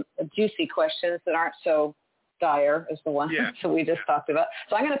really juicy questions that aren't so dire as the one that we just talked about.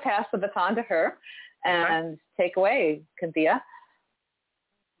 So I'm going to pass the baton to her and take away, Cynthia.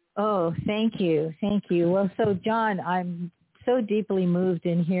 Oh, thank you. Well, so John, I'm so deeply moved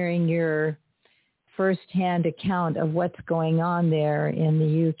in hearing your firsthand account of what's going on there in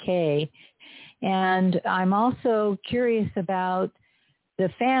the UK. And I'm also curious about the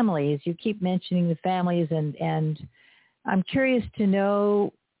families. You keep mentioning the families, and I'm curious to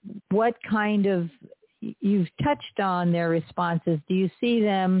know what kind of, you've touched on their responses. Do you see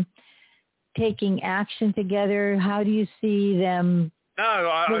them taking action together? How do you see them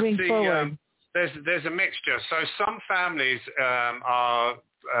moving forward? There's a mixture. So some families are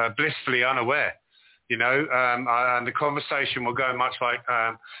blissfully unaware, you know, and the conversation will go much like,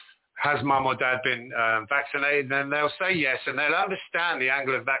 has mum or dad been vaccinated? And they'll say yes, and they'll understand the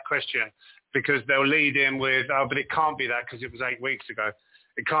angle of that question because they'll lead in with, oh, but it can't be that because it was 8 weeks ago.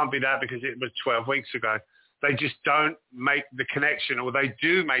 It can't be that because it was 12 weeks ago. They just don't make the connection, or they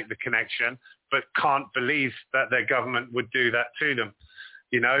do make the connection, but can't believe that their government would do that to them,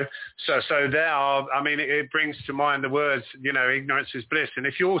 you know? So there are, I mean, it brings to mind the words, you know, ignorance is bliss. And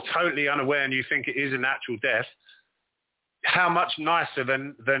if you're totally unaware and you think it is a natural death, how much nicer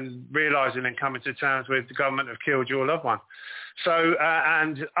than realizing and coming to terms with the government have killed your loved one. So,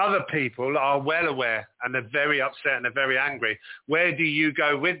 and other people are well aware and they're very upset and they're very angry. Where do you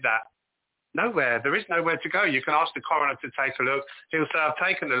go with that? Nowhere. There is nowhere to go. You can ask the coroner to take a look. He'll say, I've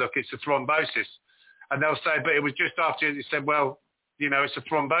taken a look. It's a thrombosis. And they'll say, but it was just after you said, well, it's a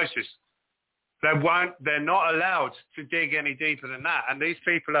thrombosis. They're not allowed to dig any deeper than that. And these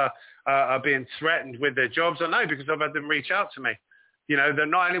people are being threatened with their jobs. I know because I've had them reach out to me. They're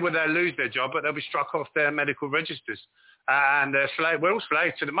not only will they lose their job, but they'll be struck off their medical registers. And we're all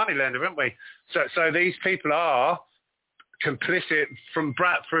slaves to the moneylender, aren't we? So these people are complicit through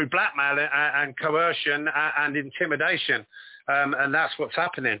blackmail and coercion and intimidation. And that's what's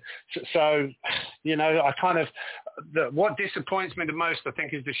happening. So, what disappoints me the most, I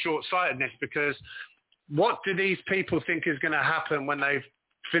think, is the short-sightedness, because what do these people think is going to happen when they've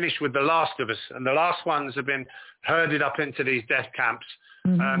finished with the last of us? And the last ones have been herded up into these death camps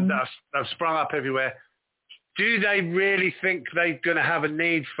that have sprung up everywhere. Do they really think they're going to have a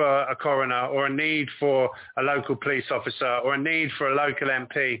need for a coroner or a need for a local police officer or a need for a local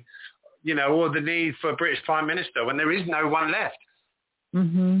MP? Or the need for a British Prime Minister when there is no one left? They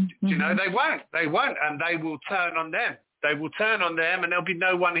won't. They won't, and they will turn on them. They will turn on them, and there'll be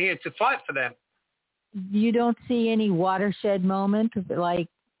no one here to fight for them. You don't see any watershed moment? Like,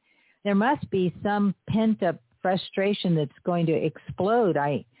 there must be some pent-up frustration that's going to explode.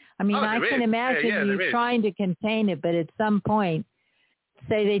 I can imagine you trying to contain it, but at some point,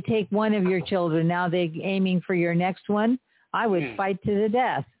 say they take one of your children, now they're aiming for your next one, I would fight to the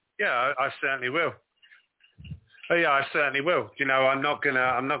death. Yeah, I certainly will. Oh, yeah, I certainly will. I'm not gonna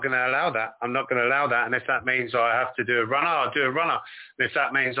allow that. I'm not gonna allow that. And if that means I have to do a runner, I'll do a runner. And if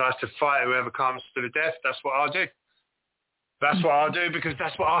that means I have to fight whoever comes to the death, that's what I'll do. That's what I'll do, because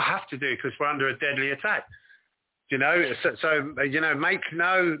that's what I'll have to do, because we're under a deadly attack. Make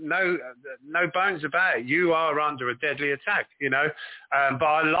no bones about it. You are under a deadly attack. But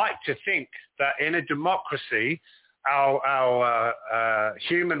I like to think that in a democracy, our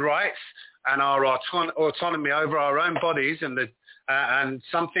human rights and our autonomy over our own bodies and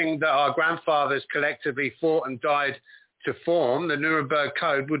something that our grandfathers collectively fought and died to form, the Nuremberg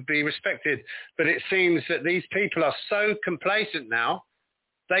Code, would be respected. But it seems that these people are so complacent now,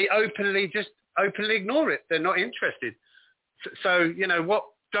 they openly ignore it. They're not interested. So, what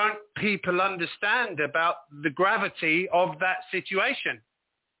don't people understand about the gravity of that situation?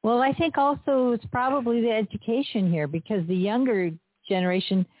 Well, I think also it's probably the education here, because the younger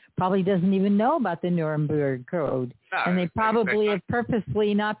generation probably doesn't even know about the Nuremberg Code. No, and they probably have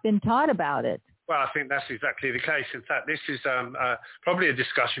purposely not been taught about it. Well, I think that's exactly the case. In fact, this is probably a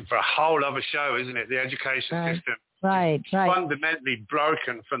discussion for a whole other show, isn't it? The education system. Right. Fundamentally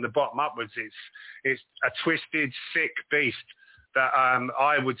broken from the bottom upwards. It's a twisted, sick beast that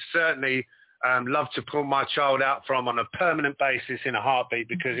I would certainly love to pull my child out from on a permanent basis in a heartbeat,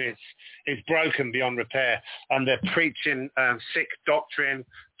 because it's broken beyond repair, and they're preaching sick doctrine,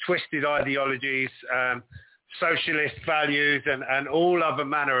 twisted ideologies, socialist values, and all other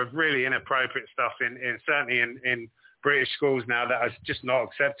manner of really inappropriate stuff certainly in British schools now that is just not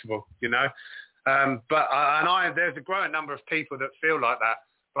acceptable. There's a growing number of people that feel like that.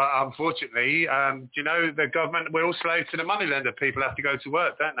 But unfortunately, the government, we're all slaves to the moneylender. People have to go to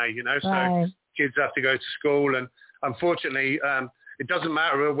work, don't they? So kids have to go to school. And unfortunately, it doesn't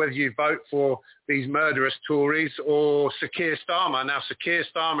matter whether you vote for these murderous Tories or Sir Keir Starmer. Now, Sir Keir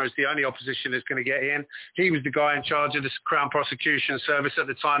Starmer is the only opposition that's going to get in. He was the guy in charge of the Crown Prosecution Service at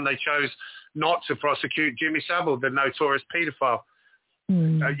the time they chose not to prosecute Jimmy Savile, the notorious paedophile.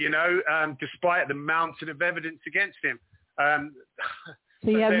 Despite the mountain of evidence against him. So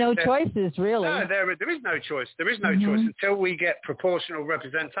you have no choices, really. No, there is no choice. There is no choice until we get proportional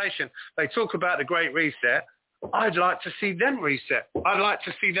representation. They talk about the Great Reset. I'd like to see them reset. I'd like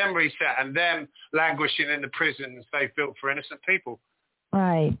to see them reset and them languishing in the prisons they've built for innocent people.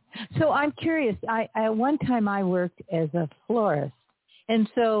 Right. So I'm curious. At one time I worked as a florist. And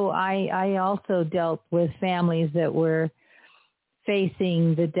so I also dealt with families that were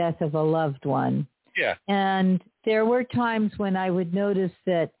facing the death of a loved one. Yeah. And there were times when I would notice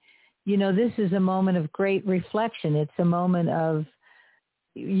that, this is a moment of great reflection. It's a moment of,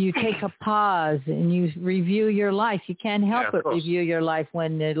 you take a pause and you review your life. You can't help but review your life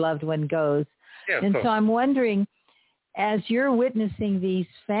when the loved one goes. Yeah, and so I'm wondering, as you're witnessing these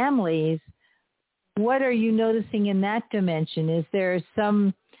families, what are you noticing in that dimension? Is there is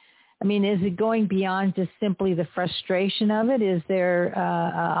it going beyond just simply the frustration of it? Is there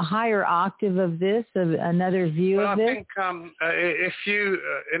a higher octave of this, of another view of this? I think if you,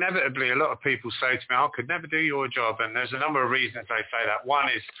 inevitably, a lot of people say to me, I could never do your job. And there's a number of reasons they say that. One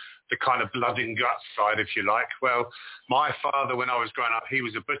is the kind of blood and guts side, if you like. Well, my father, when I was growing up, he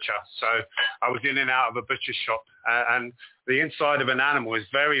was a butcher. So I was in and out of a butcher shop. And the inside of an animal is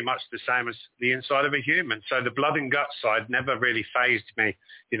very much the same as the inside of a human. So the blood and guts side never really fazed me,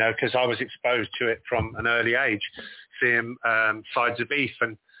 you know, because I was exposed to it from an early age, seeing sides of beef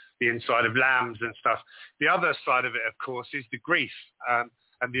and the inside of lambs and stuff. The other side of it, of course, is the grief and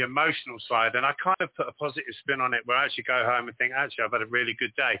the emotional side. And I kind of put a positive spin on it where I actually go home and think, actually, I've had a really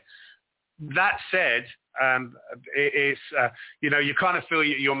good day. That said, it's, you know, you kind of feel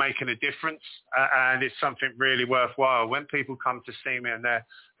you're making a difference and it's something really worthwhile. When people come to see me and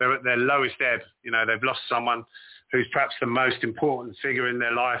they're at their lowest ebb, you know, they've lost someone who's perhaps the most important figure in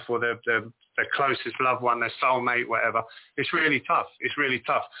their life or their closest loved one, their soulmate, whatever. It's really tough. It's really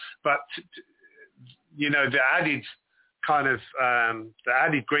tough. But, you know, the added kind of the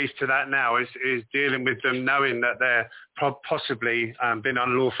added grief to that now is dealing with them knowing that they're possibly been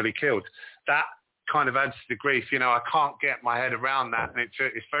unlawfully killed. That kind of adds to the grief. You know, I can't get my head around that, and it's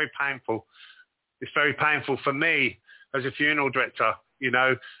very painful. It's very painful for me as a funeral director, you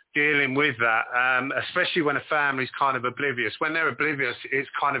know, dealing with that, especially when a family's kind of oblivious. When they're oblivious, it's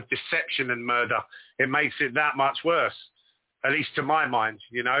kind of deception and murder. It makes it that much worse, at least to my mind,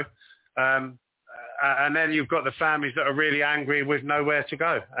 you know. And then you've got the families that are really angry with nowhere to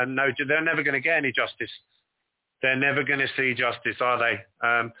go, and they're never going to get any justice. They're never going to see justice, are they?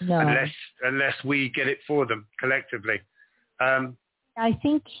 No. Unless we get it for them collectively. I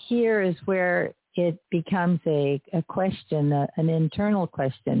think here is where it becomes a question, an internal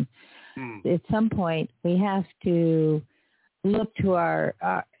question. At some point, we have to look to our,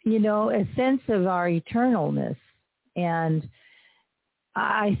 you know, a sense of our eternalness. And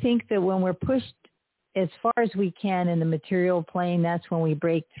I think that when we're pushed as far as we can in the material plane, that's when we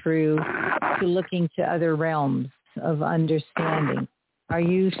break through to looking to other realms of understanding. Are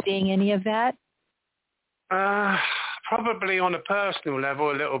you seeing any of that? Probably on a personal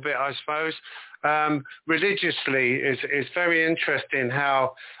level a little bit, I suppose. Religiously is very interesting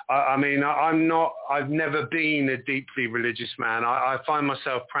how, I've never been a deeply religious man. I find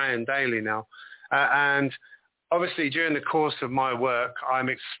myself praying daily now. And obviously, during the course of my work, I'm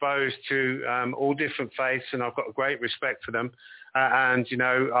exposed to all different faiths, and I've got a great respect for them. And you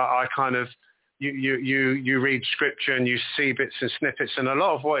know, I kind of you read scripture and you see bits and snippets, and a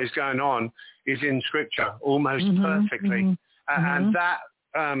lot of what is going on is in scripture almost perfectly, and that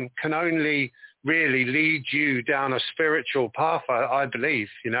can only really lead you down a spiritual path, I believe.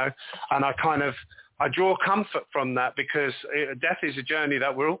 You know, and I draw comfort from that because death is a journey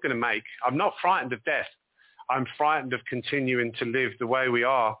that we're all going to make. I'm not frightened of death. I'm frightened of continuing to live the way we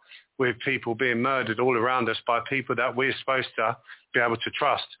are with people being murdered all around us by people that we're supposed to be able to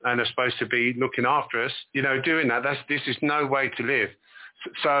trust and are supposed to be looking after us. You know, doing that, this is no way to live.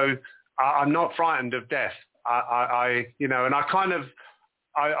 So I'm not frightened of death. I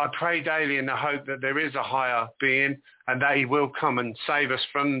pray daily in the hope that there is a higher being and that he will come and save us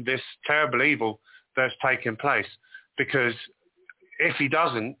from this terrible evil that's taking place. Because if he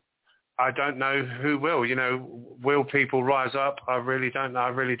doesn't, I don't know who will. You know, will people rise up? I really don't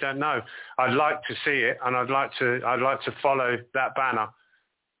know. I'd like to see it, and I'd like to follow that banner.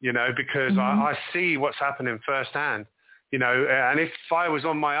 You know, because I see what's happening firsthand. You know, and if I was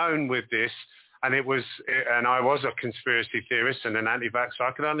on my own with this, and I was a conspiracy theorist and an anti-vaxxer,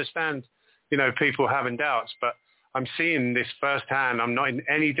 I could understand, you know, people having doubts, but I'm seeing this firsthand. I'm not in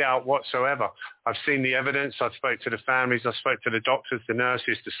any doubt whatsoever. I've seen the evidence. I've spoke to the families. I spoke to the doctors, the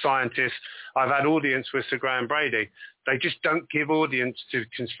nurses, the scientists. I've had audience with Sir Graham Brady. They just don't give audience to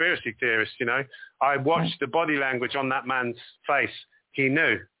conspiracy theorists, you know. I watched the body language on that man's face. He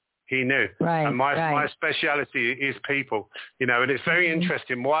knew. Right, and my speciality is people, you know, and it's very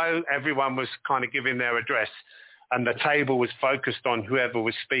interesting. While everyone was kind of giving their address, and the table was focused on whoever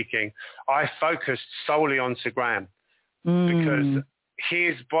was speaking, I focused solely on Sir Graham because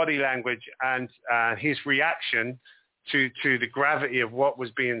his body language and his reaction to the gravity of what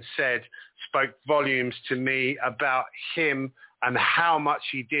was being said spoke volumes to me about him and how much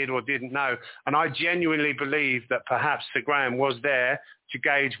he did or didn't know. And I genuinely believe that perhaps Sir Graham was there to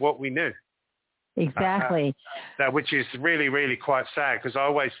gauge what we knew. Exactly. Which is really, really quite sad because I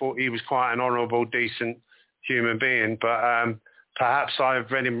always thought he was quite an honourable, decent human being, but perhaps I've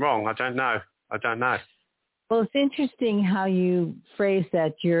read him wrong. I don't know. Well, it's interesting how you phrase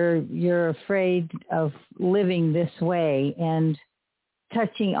that. You're afraid of living this way and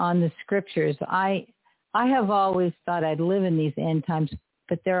touching on the scriptures. I have always thought I'd live in these end times,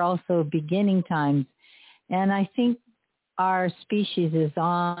 but they're also beginning times, and I think our species is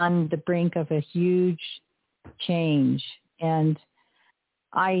on the brink of a huge change. And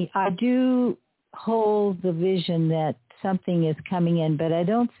I do hold the vision that something is coming in, but I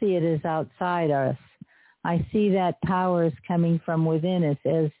don't see it as outside us. I see that power is coming from within us,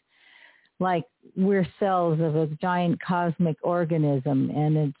 as like we're cells of a giant cosmic organism,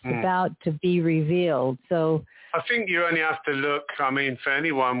 and it's about to be revealed. So I think you only have to look, I mean, for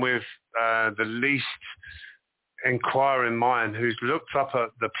anyone with the least inquiring mind who's looked up at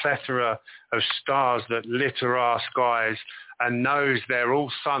the plethora of stars that litter our skies and knows they're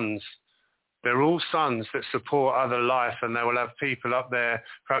all suns. They're all suns that support other life, and they will have people up there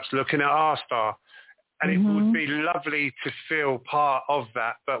perhaps looking at our star. And it would be lovely to feel part of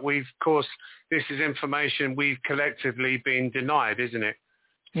that. But we've, of course, this is information we've collectively been denied, isn't it?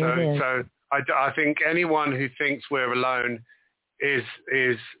 So I think anyone who thinks we're alone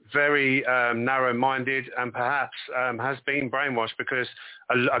is very narrow-minded and perhaps has been brainwashed, because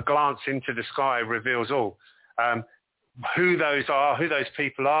a glance into the sky reveals all. Who those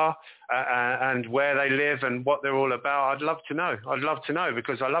people are, and where they live and what they're all about. I'd love to know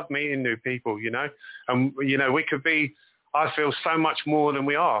because I love meeting new people, you know. And, you know, we could be, I feel, so much more than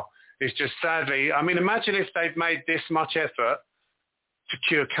we are. It's just sadly, I mean, imagine if they've made this much effort to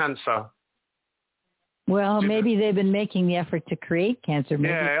cure cancer. Well, maybe they've been making the effort to create cancer.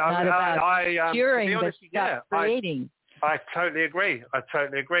 Maybe it's not about curing, but about creating. I totally agree.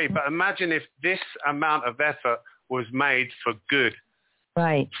 But imagine if this amount of effort was made for good.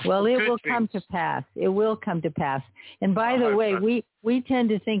 Right. Well, it will come to pass. It will come to pass. And by the way, we tend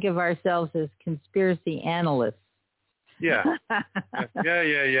to think of ourselves as conspiracy analysts. Yeah.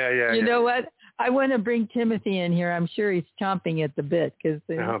 Yeah. You know what? I want to bring Timothy in here. I'm sure he's chomping at the bit. Bless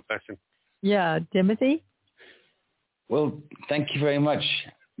him. Yeah. Timothy? Well, thank you very much.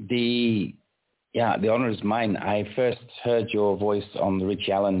 The honor is mine. I first heard your voice on the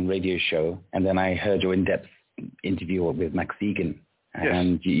Richie Allen radio show, and then I heard your in-depth interview with Max Egan,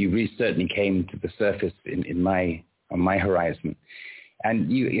 and you really certainly came to the surface on my horizon,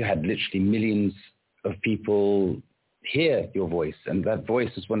 and you had literally millions of people hear your voice, and that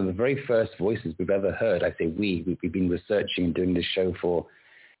voice is one of the very first voices we've ever heard. I say we've been researching and doing this show for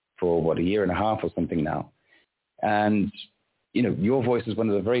what, a year and a half or something now, and you know, your voice is one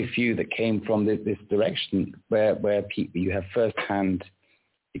of the very few that came from this direction where you have first-hand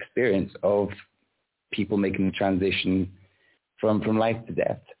experience of people making the transition from life to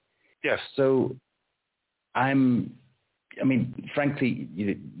death. Yes. So frankly,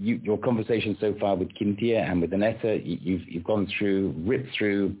 your conversation so far with Cynthia and with Annetta, you've ripped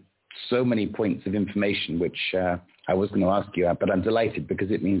through so many points of information, which I was going to ask you, but I'm delighted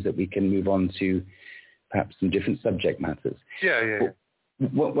because it means that we can move on to perhaps some different subject matters. Yeah.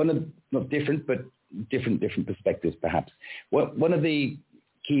 One of, not different, but different perspectives, perhaps. One of the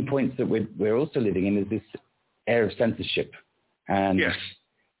key points that we're also living in is this era of censorship. And yes.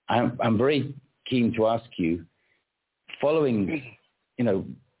 I'm very keen to ask you, following, you know,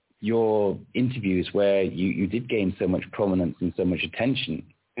 your interviews where you did gain so much prominence and so much attention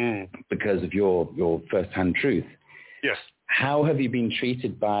because of your first-hand truth. Yes. How have you been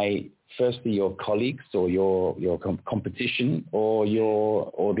treated by, firstly, your colleagues or your competition or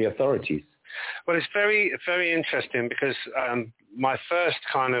the authorities? Well, it's very, very interesting because my first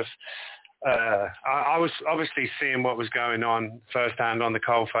kind of, I was obviously seeing what was going on firsthand on the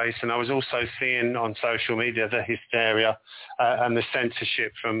coalface, and I was also seeing on social media the hysteria and the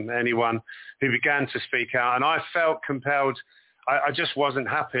censorship from anyone who began to speak out. And I felt compelled. I just wasn't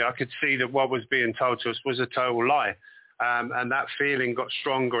happy. I could see that what was being told to us was a total lie. And that feeling got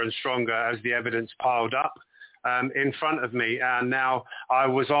stronger and stronger as the evidence piled up in front of me. And now I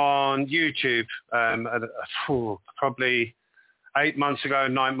was on YouTube probably 9 months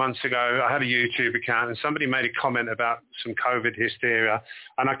ago. I had a YouTube account, and somebody made a comment about some COVID hysteria.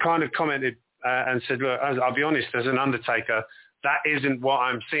 And I kind of commented and said, look, I'll be honest, as an undertaker, that isn't what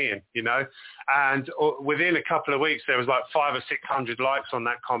I'm seeing, you know. And within a couple of weeks, there was like 500 or 600 likes on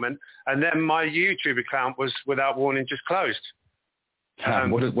that comment. And then my YouTube account was, without warning, just closed.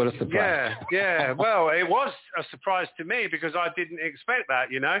 What a surprise. Yeah. Well, it was a surprise to me because I didn't expect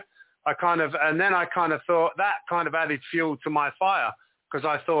that, you know. And then I kind of thought that kind of added fuel to my fire, because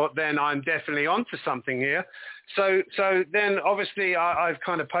I thought then I'm definitely onto something here. So then obviously I've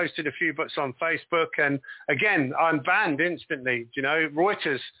kind of posted a few bits on Facebook, and again, I'm banned instantly. You know,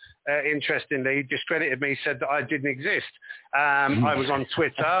 Reuters, interestingly, discredited me, said that I didn't exist. I was on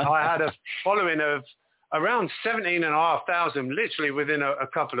Twitter. I had a following of around 17,500 literally within a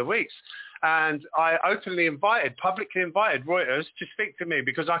couple of weeks. And I publicly invited Reuters to speak to me,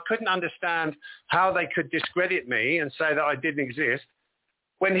 because I couldn't understand how they could discredit me and say that I didn't exist.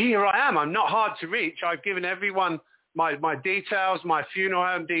 When here I am, I'm not hard to reach. I've given everyone my details, my funeral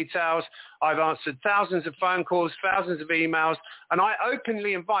home details. I've answered thousands of phone calls, thousands of emails, and I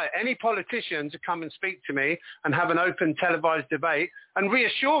openly invite any politician to come and speak to me and have an open televised debate and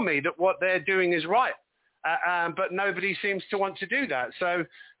reassure me that what they're doing is right. But nobody seems to want to do that. So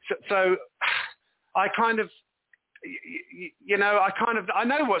I kind of, I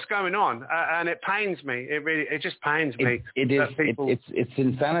know what's going on, and it pains me. It just pains me. It's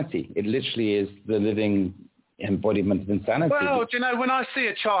insanity. It literally is the living embodiment of insanity. Well, when I see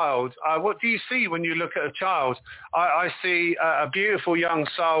a child, what do you see when you look at a child? I see a beautiful young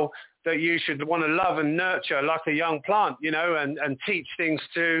soul that you should want to love and nurture like a young plant, and teach things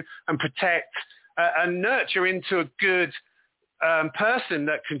to and protect and nurture into a good person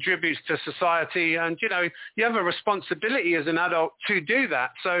that contributes to society. And, you have a responsibility as an adult to do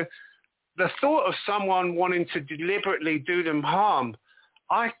that. So the thought of someone wanting to deliberately do them harm,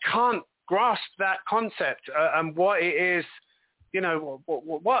 I can't grasp that concept and what it is,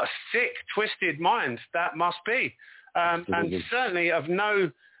 what a sick, twisted mind that must be. And certainly of no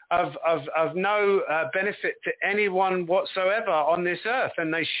benefit to anyone whatsoever on this earth.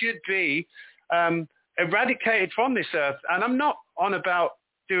 And they should be eradicated from this earth. And I'm not on about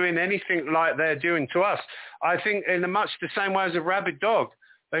doing anything like they're doing to us. I think in much the same way as a rabid dog,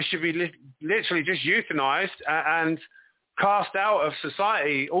 they should be literally just euthanized and cast out of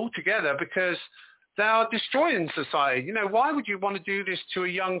society altogether, because they are destroying society. Why would you want to do this to a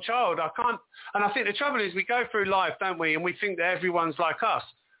young child? And I think the trouble is we go through life, don't we? And we think that everyone's like us,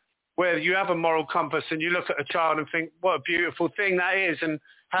 where you have a moral compass and you look at a child and think, what a beautiful thing that is, and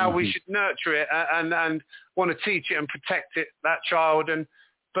how we should nurture it and want to teach it and protect it, that child.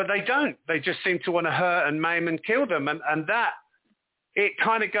 But they don't. They just seem to want to hurt and maim and kill them. And that, it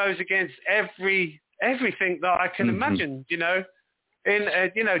kind of goes against everything that I can imagine, do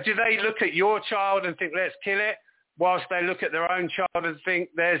they look at your child and think, let's kill it, whilst they look at their own child and think,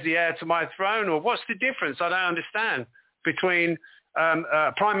 there's the heir to my throne? Or what's the difference? I don't understand between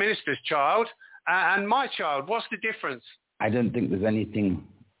a Prime Minister's child and my child. What's the difference? I don't think there's anything,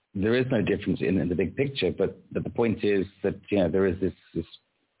 there is no difference in the big picture, but the point is that, there is this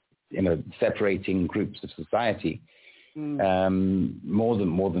separating groups of society. More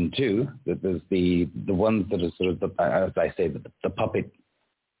than two. That there's the ones that are sort of, as I say, the puppet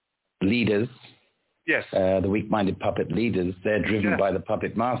leaders. Yes. The weak-minded puppet leaders. They're driven by the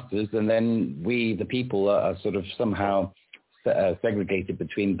puppet masters, and then we, the people, are sort of somehow segregated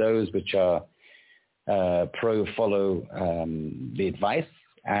between those which are follow the advice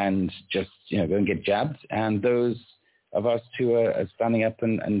and just go and get jabbed, and those of us who are standing up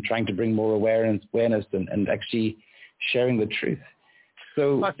and trying to bring more awareness and actually sharing the truth.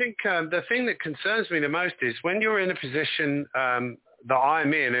 So I think the thing that concerns me the most is when you're in a position that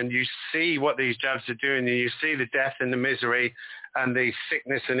I'm in, and you see what these jabs are doing, and you see the death and the misery and the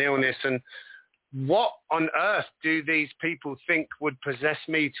sickness and illness, and what on earth do these people think would possess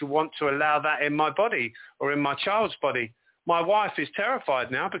me to want to allow that in my body or in my child's body? My wife is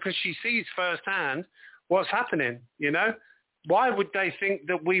terrified now because she sees firsthand what's happening, Why would they think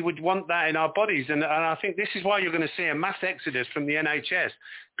that we would want that in our bodies? And I think this is why you're going to see a mass exodus from the NHS,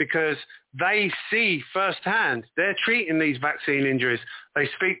 because they see firsthand. They're treating these vaccine injuries. They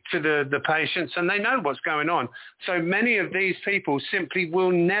speak to the patients and they know what's going on. So many of these people simply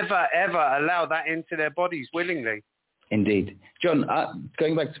will never, ever allow that into their bodies willingly. Indeed. John,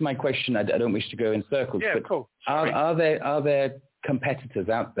 going back to my question, I don't wish to go in circles. Yeah, but cool. Are there competitors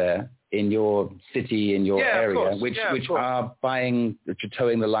out there in your city, in your area, which are buying, which are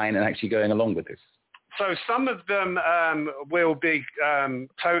towing the line and actually going along with this? So some of them will be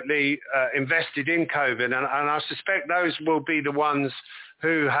totally invested in COVID, and I suspect those will be the ones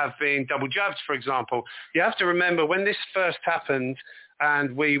who have been double jabbed, for example. You have to remember when this first happened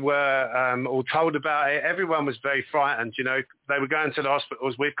and we were all told about it, everyone was very frightened. They were going to the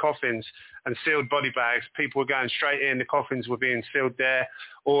hospitals with coffins and sealed body bags. People were going straight in. The coffins were being sealed there,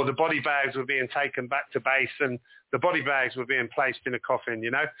 or the body bags were being taken back to base and the body bags were being placed in a coffin,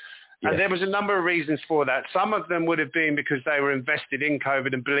 And there was a number of reasons for that. Some of them would have been because they were invested in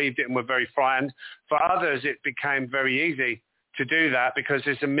COVID and believed it and were very frightened. For others, it became very easy to do that because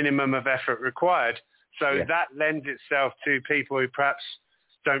there's a minimum of effort required. So that lends itself to people who perhaps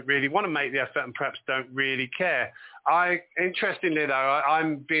don't really want to make the effort and perhaps don't really care. Interestingly, though,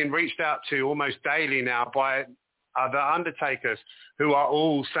 I'm being reached out to almost daily now by other undertakers who are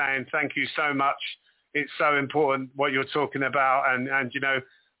all saying, thank you so much. It's so important what you're talking about. And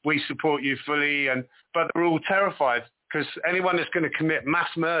we support you fully. But they're all terrified because anyone that's going to commit mass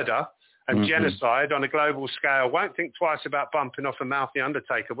murder and genocide on a global scale won't think twice about bumping off a mouthy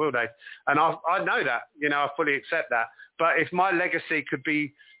undertaker, will they? And I know that, I fully accept that. But if my legacy could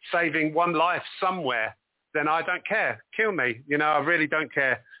be saving one life somewhere, then I don't care. Kill me. I really don't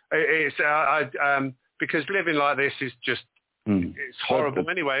care. Because living like this is just, it's horrible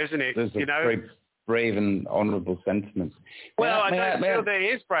anyway, isn't it? There's a very brave and honourable sentiments. Well, I don't feel that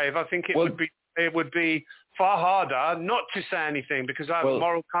it is brave. I think it would be far harder not to say anything, because I have a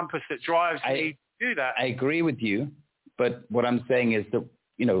moral compass that drives me to do that. I agree with you, but what I'm saying is that,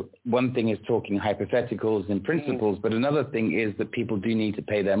 one thing is talking hypotheticals and principles, but another thing is that people do need to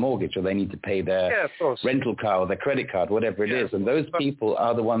pay their mortgage, or they need to pay their rental car or their credit card, whatever it is. And those people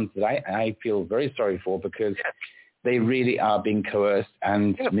are the ones that I feel very sorry for, because they really are being coerced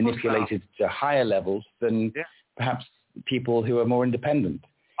and manipulated to higher levels than perhaps people who are more independent.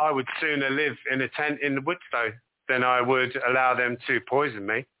 I would sooner live in a tent in the woods, though, than I would allow them to poison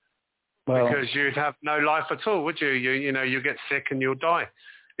me. Because you'd have no life at all, would you? You get sick and you'll die.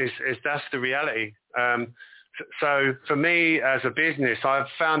 That's the reality. So for me as a business, I've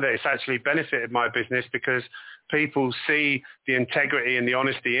found that it's actually benefited my business, because people see the integrity and the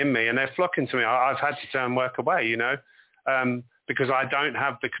honesty in me, and they're flocking to me. I've had to turn work away, because I don't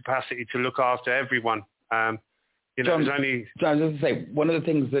have the capacity to look after everyone. John, I was going to say, one of the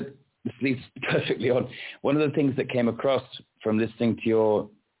things that, this leads perfectly on, one of the things that came across from listening to your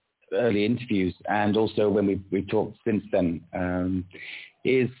early interviews, and also when we've talked since then,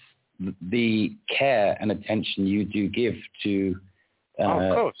 is the care and attention you do give to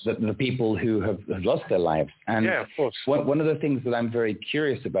the people who have lost their lives. And of course. One of the things that I'm very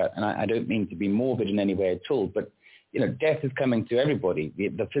curious about, and I don't mean to be morbid in any way at all, but death is coming to everybody.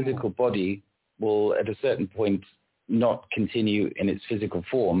 The physical body will at a certain point not continue in its physical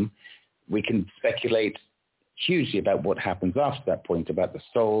form. We can speculate hugely about what happens after that point, about the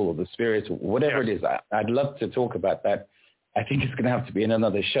soul or the spirit or whatever it is. I'd love to talk about that. I think it's going to have to be in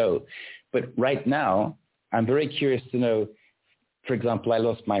another show. But right now, I'm very curious to know, for example, I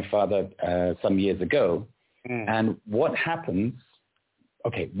lost my father some years ago. And what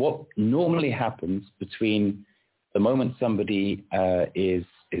normally happens between the moment somebody is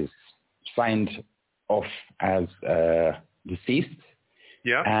signed off as deceased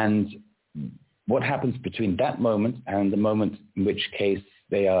and what happens between that moment and the moment in which case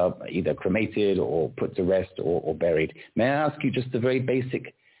they are either cremated or put to rest or buried. May I ask you just the very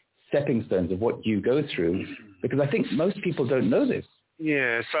basic stepping stones of what you go through? Because I think most people don't know this.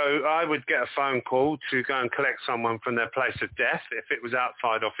 Yeah, so I would get a phone call to go and collect someone from their place of death if it was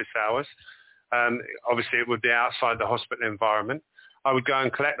outside office hours. Obviously, it would be outside the hospital environment. I would go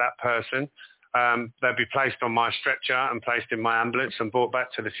and collect that person. They'd be placed on my stretcher and placed in my ambulance and brought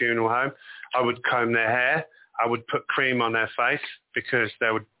back to the funeral home. I would comb their hair. I would put cream on their face because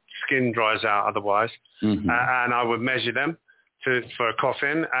their skin dries out otherwise. And I would measure them for a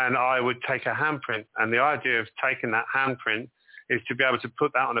coffin, and I would take a handprint. And the idea of taking that handprint is to be able to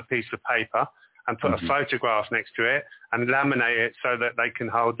put that on a piece of paper and put a photograph next to it and laminate it so that they can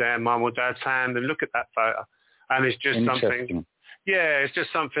hold their mum or dad's hand and look at that photo. And it's just something... Yeah, it's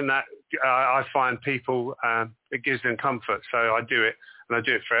just something that I find people, it gives them comfort. So I do it, and I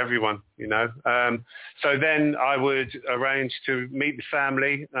do it for everyone, So then I would arrange to meet the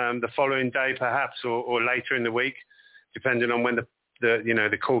family the following day perhaps, or later in the week, depending on when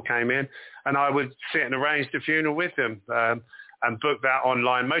the call came in. And I would sit and arrange the funeral with them and book that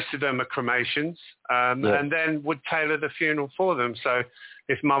online. Most of them are cremations, and then would tailor the funeral for them. So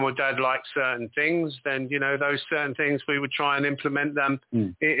if mum or dad like certain things, then, those certain things, we would try and implement them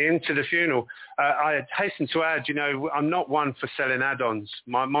into the funeral. I hasten to add, I'm not one for selling add-ons.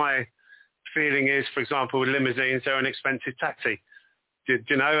 My feeling is, for example, with limousines, they're an expensive taxi.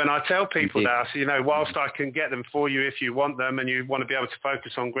 And I tell people that, I say, whilst I can get them for you if you want them and you want to be able to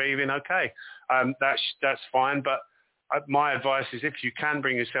focus on grieving, okay, that's fine. But my advice is, if you can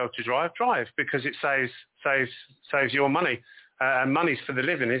bring yourself to drive, because it saves your money. And money's for the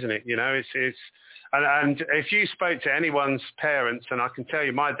living, isn't it? And if you spoke to anyone's parents, and I can tell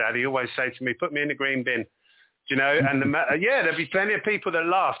you, my dad, he always say to me, put me in the green bin, and there'd be plenty of people that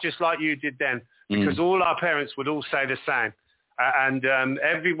laugh just like you did then, because all our parents would all say the same. And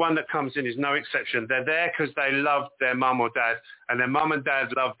everyone that comes in is no exception. They're there because they loved their mum or dad, and their mum and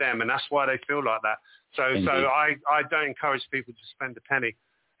dad loved them, and that's why they feel like that. So I don't encourage people to spend a penny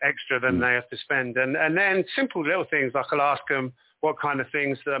extra than they have to spend. And then simple little things, like I'll ask them what kind of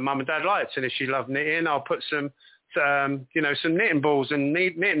things their mum and dad liked, and if she loved knitting, I'll put some knitting balls and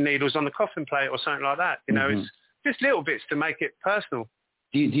knitting needles on the coffin plate or something like that. It's just little bits to make it personal.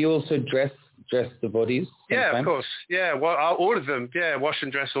 Do you also dress dress the bodies sometimes? Yeah, of course. Yeah, well, all of them. Yeah, wash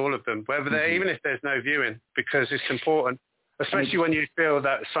and dress all of them, whether they even if there's no viewing, because it's important. Especially when you feel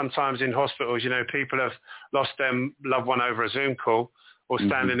that sometimes in hospitals, people have lost their loved one over a Zoom call or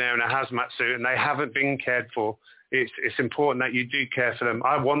standing there in a hazmat suit and they haven't been cared for. It's important that you do care for them.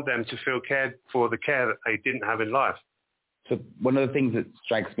 I want them to feel cared for, the care that they didn't have in life. So one of the things that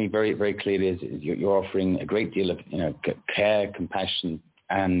strikes me very, very clearly is you're offering a great deal of care, compassion,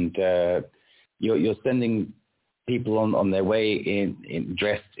 and you're sending people on their way in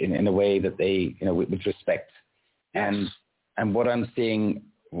dressed in a way that they with respect. Yes. And what I'm seeing,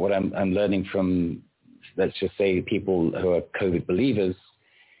 what I'm learning from, let's just say, people who are COVID believers,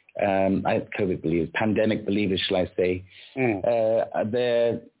 pandemic believers, shall I say,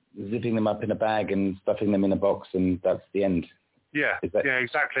 they're zipping them up in a bag and stuffing them in a box, and that's the end. Yeah,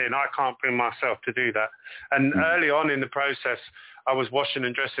 exactly. And I can't bring myself to do that. And early on in the process, I was washing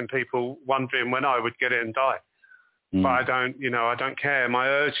and dressing people, wondering when I would get it and die. But I don't care. My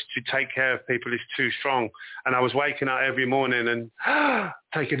urge to take care of people is too strong. And I was waking up every morning and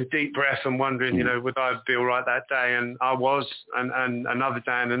taking a deep breath and wondering, would I be all right that day? And I was, and another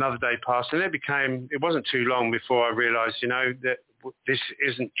day and another day passed. And it wasn't too long before I realized, that this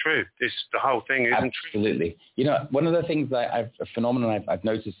isn't true. The whole thing isn't true. Absolutely. One of the things a phenomenon I've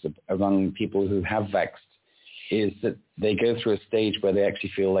noticed among people who have vaxxed is that they go through a stage where they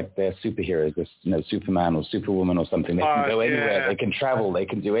actually feel like they're superheroes, Superman or Superwoman or something. They can go anywhere, they can travel, they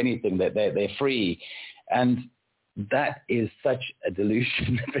can do anything, they're free. And that is such a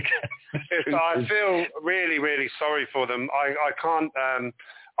delusion. I feel really, really sorry for them. I can't,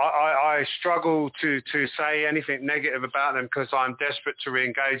 I struggle to say anything negative about them because I'm desperate to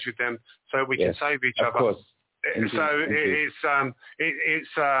re-engage with them so we can save each other. Of course. So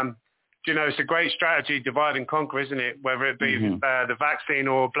it's a great strategy, divide and conquer, isn't it? Whether it be the vaccine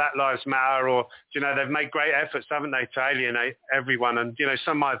or Black Lives Matter or, they've made great efforts, haven't they, to alienate everyone. And,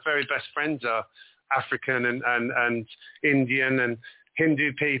 some of my very best friends are African and Indian and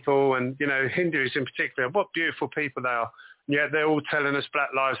Hindu people and, Hindus in particular. What beautiful people they are. And yet they're all telling us Black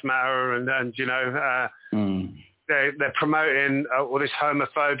Lives Matter and they're promoting all this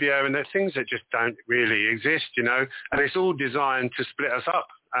homophobia and they're things that just don't really exist, and it's all designed to split us up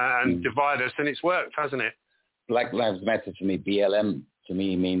and divide us, and it's worked, hasn't it? Black Lives Matter to me, BLM to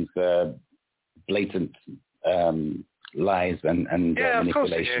me means blatant lies and manipulation. Of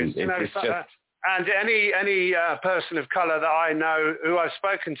course it is. And any person of colour that I know who I've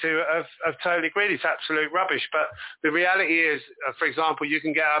spoken to have totally agreed it's absolute rubbish. But the reality is, for example, you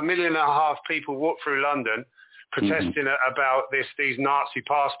can get 1.5 million people walk through London protesting about these Nazi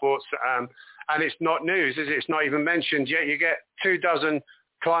passports, and it's not news, is it? It's not even mentioned. Yet you get 24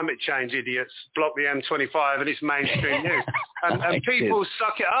 climate change idiots block the M25 and it's mainstream news. And people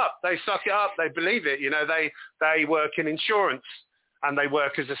suck it up. They suck it up. They believe it. They work in insurance and they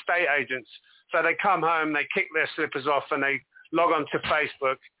work as estate agents. So they come home, they kick their slippers off and they log on to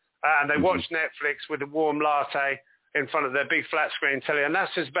Facebook and they watch Netflix with a warm latte in front of their big flat screen telly. And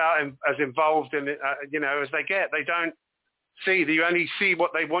that's about as involved in it, as they get. They don't see, you only see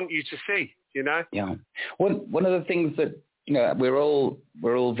what they want you to see, Yeah. One of the things that, we're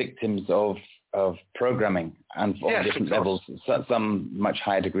all victims of programming and on different levels, some much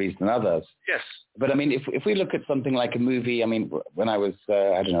higher degrees than others. Yes. But I mean, if we look at something like a movie, I mean, when I was,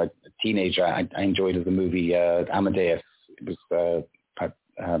 a teenager, I enjoyed the movie Amadeus. It was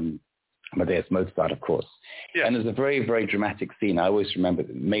Amadeus Mozart, of course. Yes. And there's a very, very dramatic scene. I always remember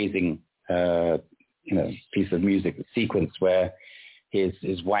the amazing, piece of music, the sequence where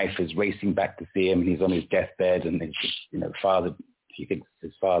his wife is racing back to see him, and he's on his deathbed, and his father, he thinks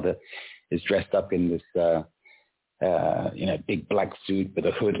his father is dressed up in this big black suit with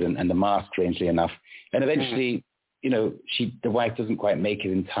a hood and the mask, strangely enough. And eventually, the wife doesn't quite make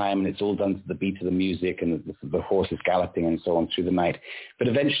it in time, and it's all done to the beat of the music, and the horse is galloping and so on through the night. But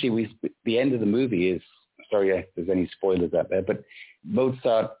eventually, the end of the movie is, sorry if there's any spoilers out there, but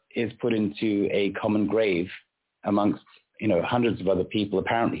Mozart is put into a common grave amongst hundreds of other people.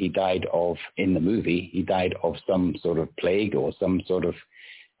 Apparently he died in the movie, he died of some sort of plague or some sort of,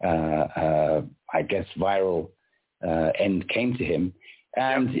 viral end came to him.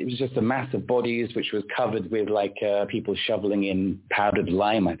 And it was just a mass of bodies, which was covered with people shoveling in powdered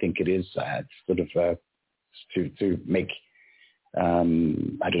lime, I think it is, to make, I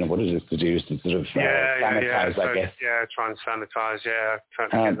don't know what it is to do, to sort of sanitize, I guess. Yeah, try and sanitize,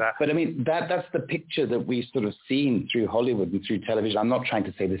 totally get that. But I mean, that's the picture that we've sort of seen through Hollywood and through television. I'm not trying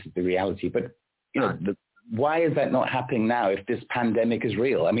to say this is the reality, but, why is that not happening now if this pandemic is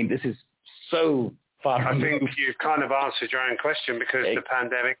real? I mean, this is so far. I think you've kind of answered your own question because the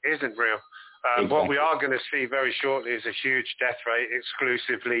pandemic isn't real. Exactly. What we are going to see very shortly is a huge death rate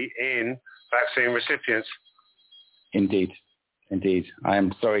exclusively in vaccine recipients. Indeed. I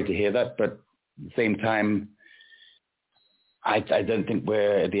am sorry to hear that, but at the same time, I don't think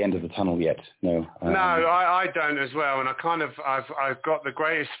we're at the end of the tunnel yet. No. No, I don't as well. And I've got the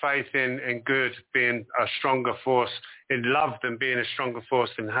greatest faith in good being a stronger force, in love than being a stronger force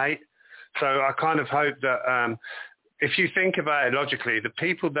than hate. So I kind of hope that if you think about it logically, the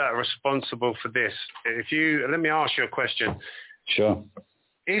people that are responsible for this, let me ask you a question. Sure.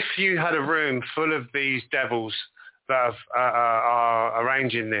 If you had a room full of these devils that are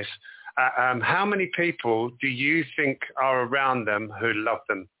arranging this, how many people do you think are around them who love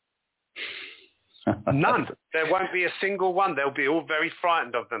them? None. There won't be a single one. They'll be all very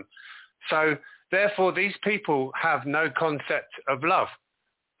frightened of them. So therefore, these people have no concept of love.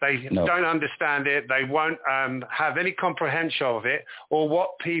 They don't understand it. They won't have any comprehension of it or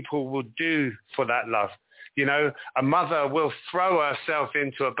what people will do for that love. You know, a mother will throw herself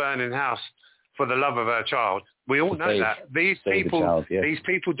into a burning house for the love of her child. We all know that. These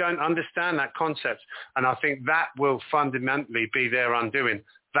people don't understand that concept. And I think that will fundamentally be their undoing.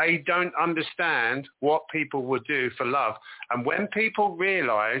 They don't understand what people would do for love. And when people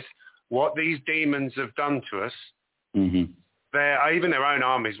realize what these demons have done to us, even their own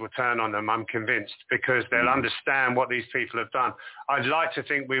armies will turn on them, I'm convinced, because they'll understand what these people have done. I'd like to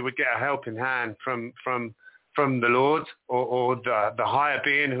think we would get a helping hand from the Lord or the higher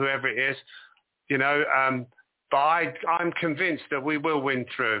being, whoever it is, you know, but I'm convinced that we will win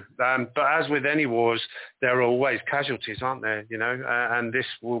through. But as with any wars, there are always casualties, aren't there? You know, and this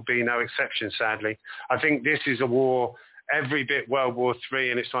will be no exception, sadly. I think this is a war every bit World War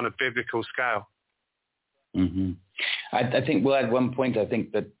III, and it's on a biblical scale. I think, well, at one point, I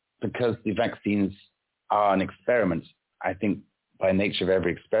think that because the vaccines are an experiment, I think by nature of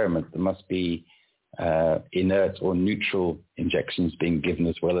every experiment, there must be inert or neutral injections being given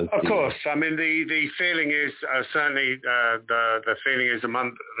as well as... Of course. I mean, the feeling is certainly the feeling is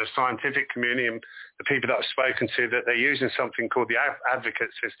among the scientific community and the people that I've spoken to that they're using something called the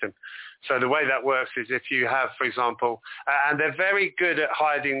advocate system. So the way that works is if you have, for example, and they're very good at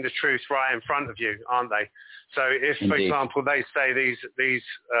hiding the truth right in front of you, aren't they? So if, for example, they say these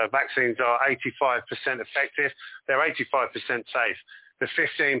vaccines are 85% effective, they're 85% safe. The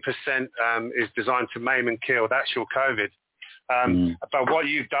 15% is designed to maim and kill. That's your COVID. But what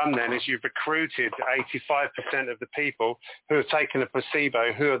you've done then is you've recruited 85% of the people who have taken a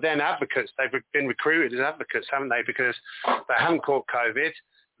placebo, who are then advocates. They've been recruited as advocates, haven't they? Because they haven't caught COVID.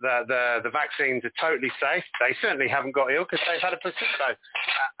 The vaccines are totally safe. They certainly haven't got ill because they've had a placebo.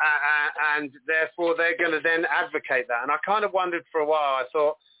 And therefore, they're going to then advocate that. And I kind of wondered for a while, I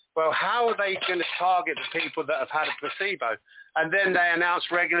thought, well, how are they going to target the people that have had a placebo? And then they announce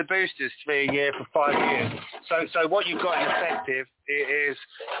regular boosters 3 a year for 5 years. So what you've got in effective is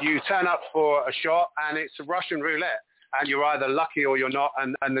you turn up for a shot and it's a Russian roulette. And you're either lucky or you're not.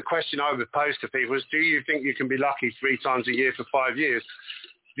 And the question I would pose to people is, do you think you can be lucky 3 times a year for 5 years?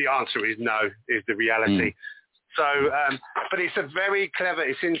 The answer is no, is the reality. So, but it's a very clever,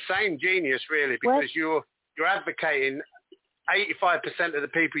 it's insane genius, really, because you're advocating 85% of the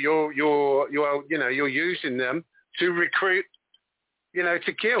people you're using them to recruit,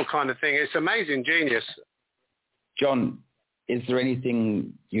 to kill, kind of thing. It's amazing genius. John, is there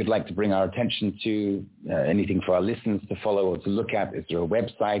anything you'd like to bring our attention to? Anything for our listeners to follow or to look at? Is there a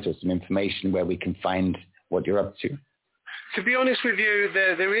website or some information where we can find what you're up to? To be honest with you,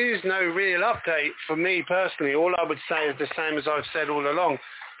 there is no real update for me personally. All I would say is the same as I've said all along.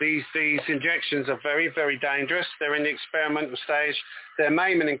 These injections are very, very dangerous. They're in the experimental stage. They're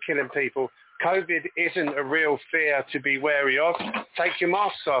maiming and killing people. COVID isn't a real fear to be wary of. Take your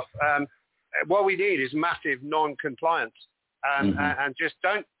masks off. What we need is massive non-compliance. And just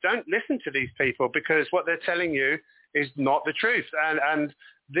don't listen to these people, because what they're telling you is not the truth. And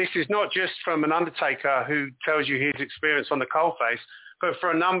this is not just from an undertaker who tells you his experience on the coalface, but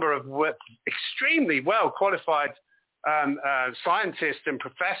for a number of extremely well-qualified scientists and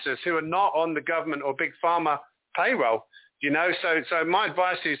professors who are not on the government or big pharma payroll. So my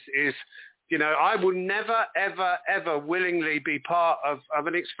advice is I will never, ever, ever willingly be part of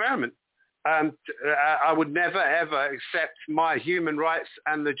an experiment. I would never, ever accept my human rights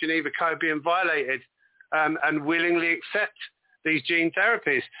and the Geneva Code being violated and willingly accept these gene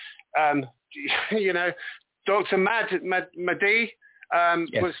therapies. Dr. Mahdi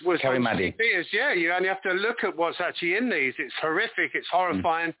was Kerry Mahdi. Yeah, you only have to look at what's actually in these. It's horrific. It's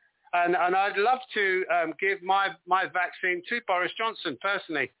horrifying. And I'd love to give my vaccine to Boris Johnson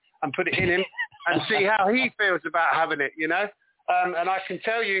personally and put it in him and see how he feels about having it, And I can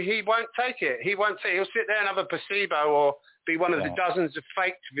tell you he won't take it. He won't take it. He'll sit there and have a placebo or be one of the dozens of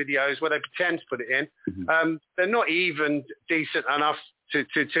faked videos where they pretend to put it in. Mm-hmm. They're not even decent enough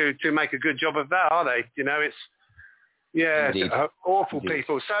to make a good job of that, are they? You know, it's awful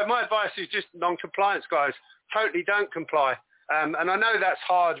people. So my advice is just non-compliance, guys. Totally don't comply. And I know that's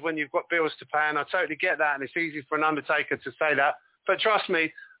hard when you've got bills to pay, and I totally get that, and it's easy for an undertaker to say that. But trust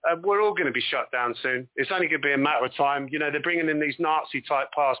me, we're all going to be shut down soon. It's only going to be a matter of time. You know, they're bringing in these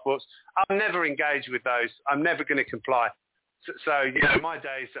Nazi-type passports. I'll never engage with those. I'm never going to comply. So you know, my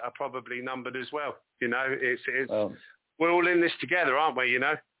days are probably numbered as well. You know, we're all in this together, aren't we, you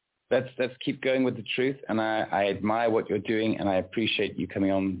know? Let's keep going with the truth, and I admire what you're doing, and I appreciate you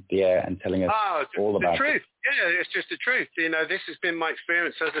coming on the air and telling us all about the truth. it. Yeah, it's just the truth. You know, this has been my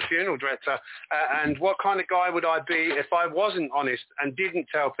experience as a funeral director, and what kind of guy would I be if I wasn't honest and didn't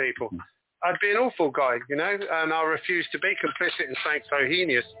tell people? I'd be an awful guy, you know, and I refuse to be complicit in something so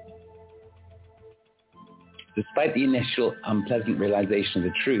heinous. Despite the initial unpleasant realization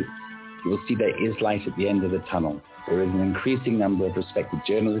of the truth, you will see there is light at the end of the tunnel. There is an increasing number of respected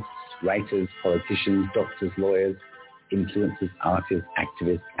journalists, writers, politicians, doctors, lawyers, influencers, artists,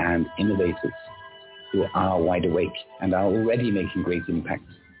 activists, and innovators who are wide awake and are already making great impact.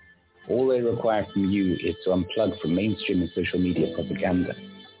 All they require from you is to unplug from mainstream and social media propaganda,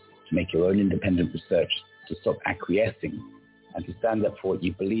 to make your own independent research, to stop acquiescing, and to stand up for what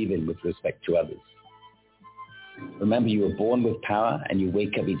you believe in with respect to others. Remember, you were born with power and you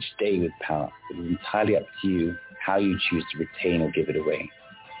wake up each day with power. It is entirely up to you how you choose to retain or give it away.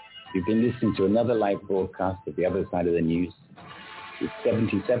 You've been listening to another live broadcast of The Other Side of the News. The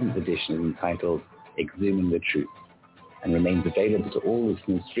 77th edition is entitled Exhuming the Truth and remains available to all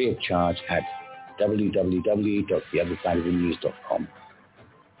listeners free of charge at www.theothersideofthenews.com.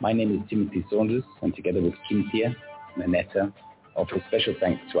 My name is Timothy Saunders, and together with Cynthia and Annetta, offer special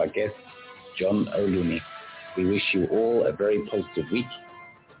thanks to our guest, John O'Looney. We wish you all a very positive week.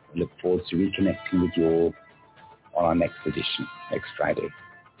 We look forward to reconnecting with you all on our next edition, next Friday.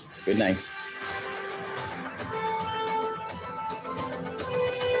 Good night.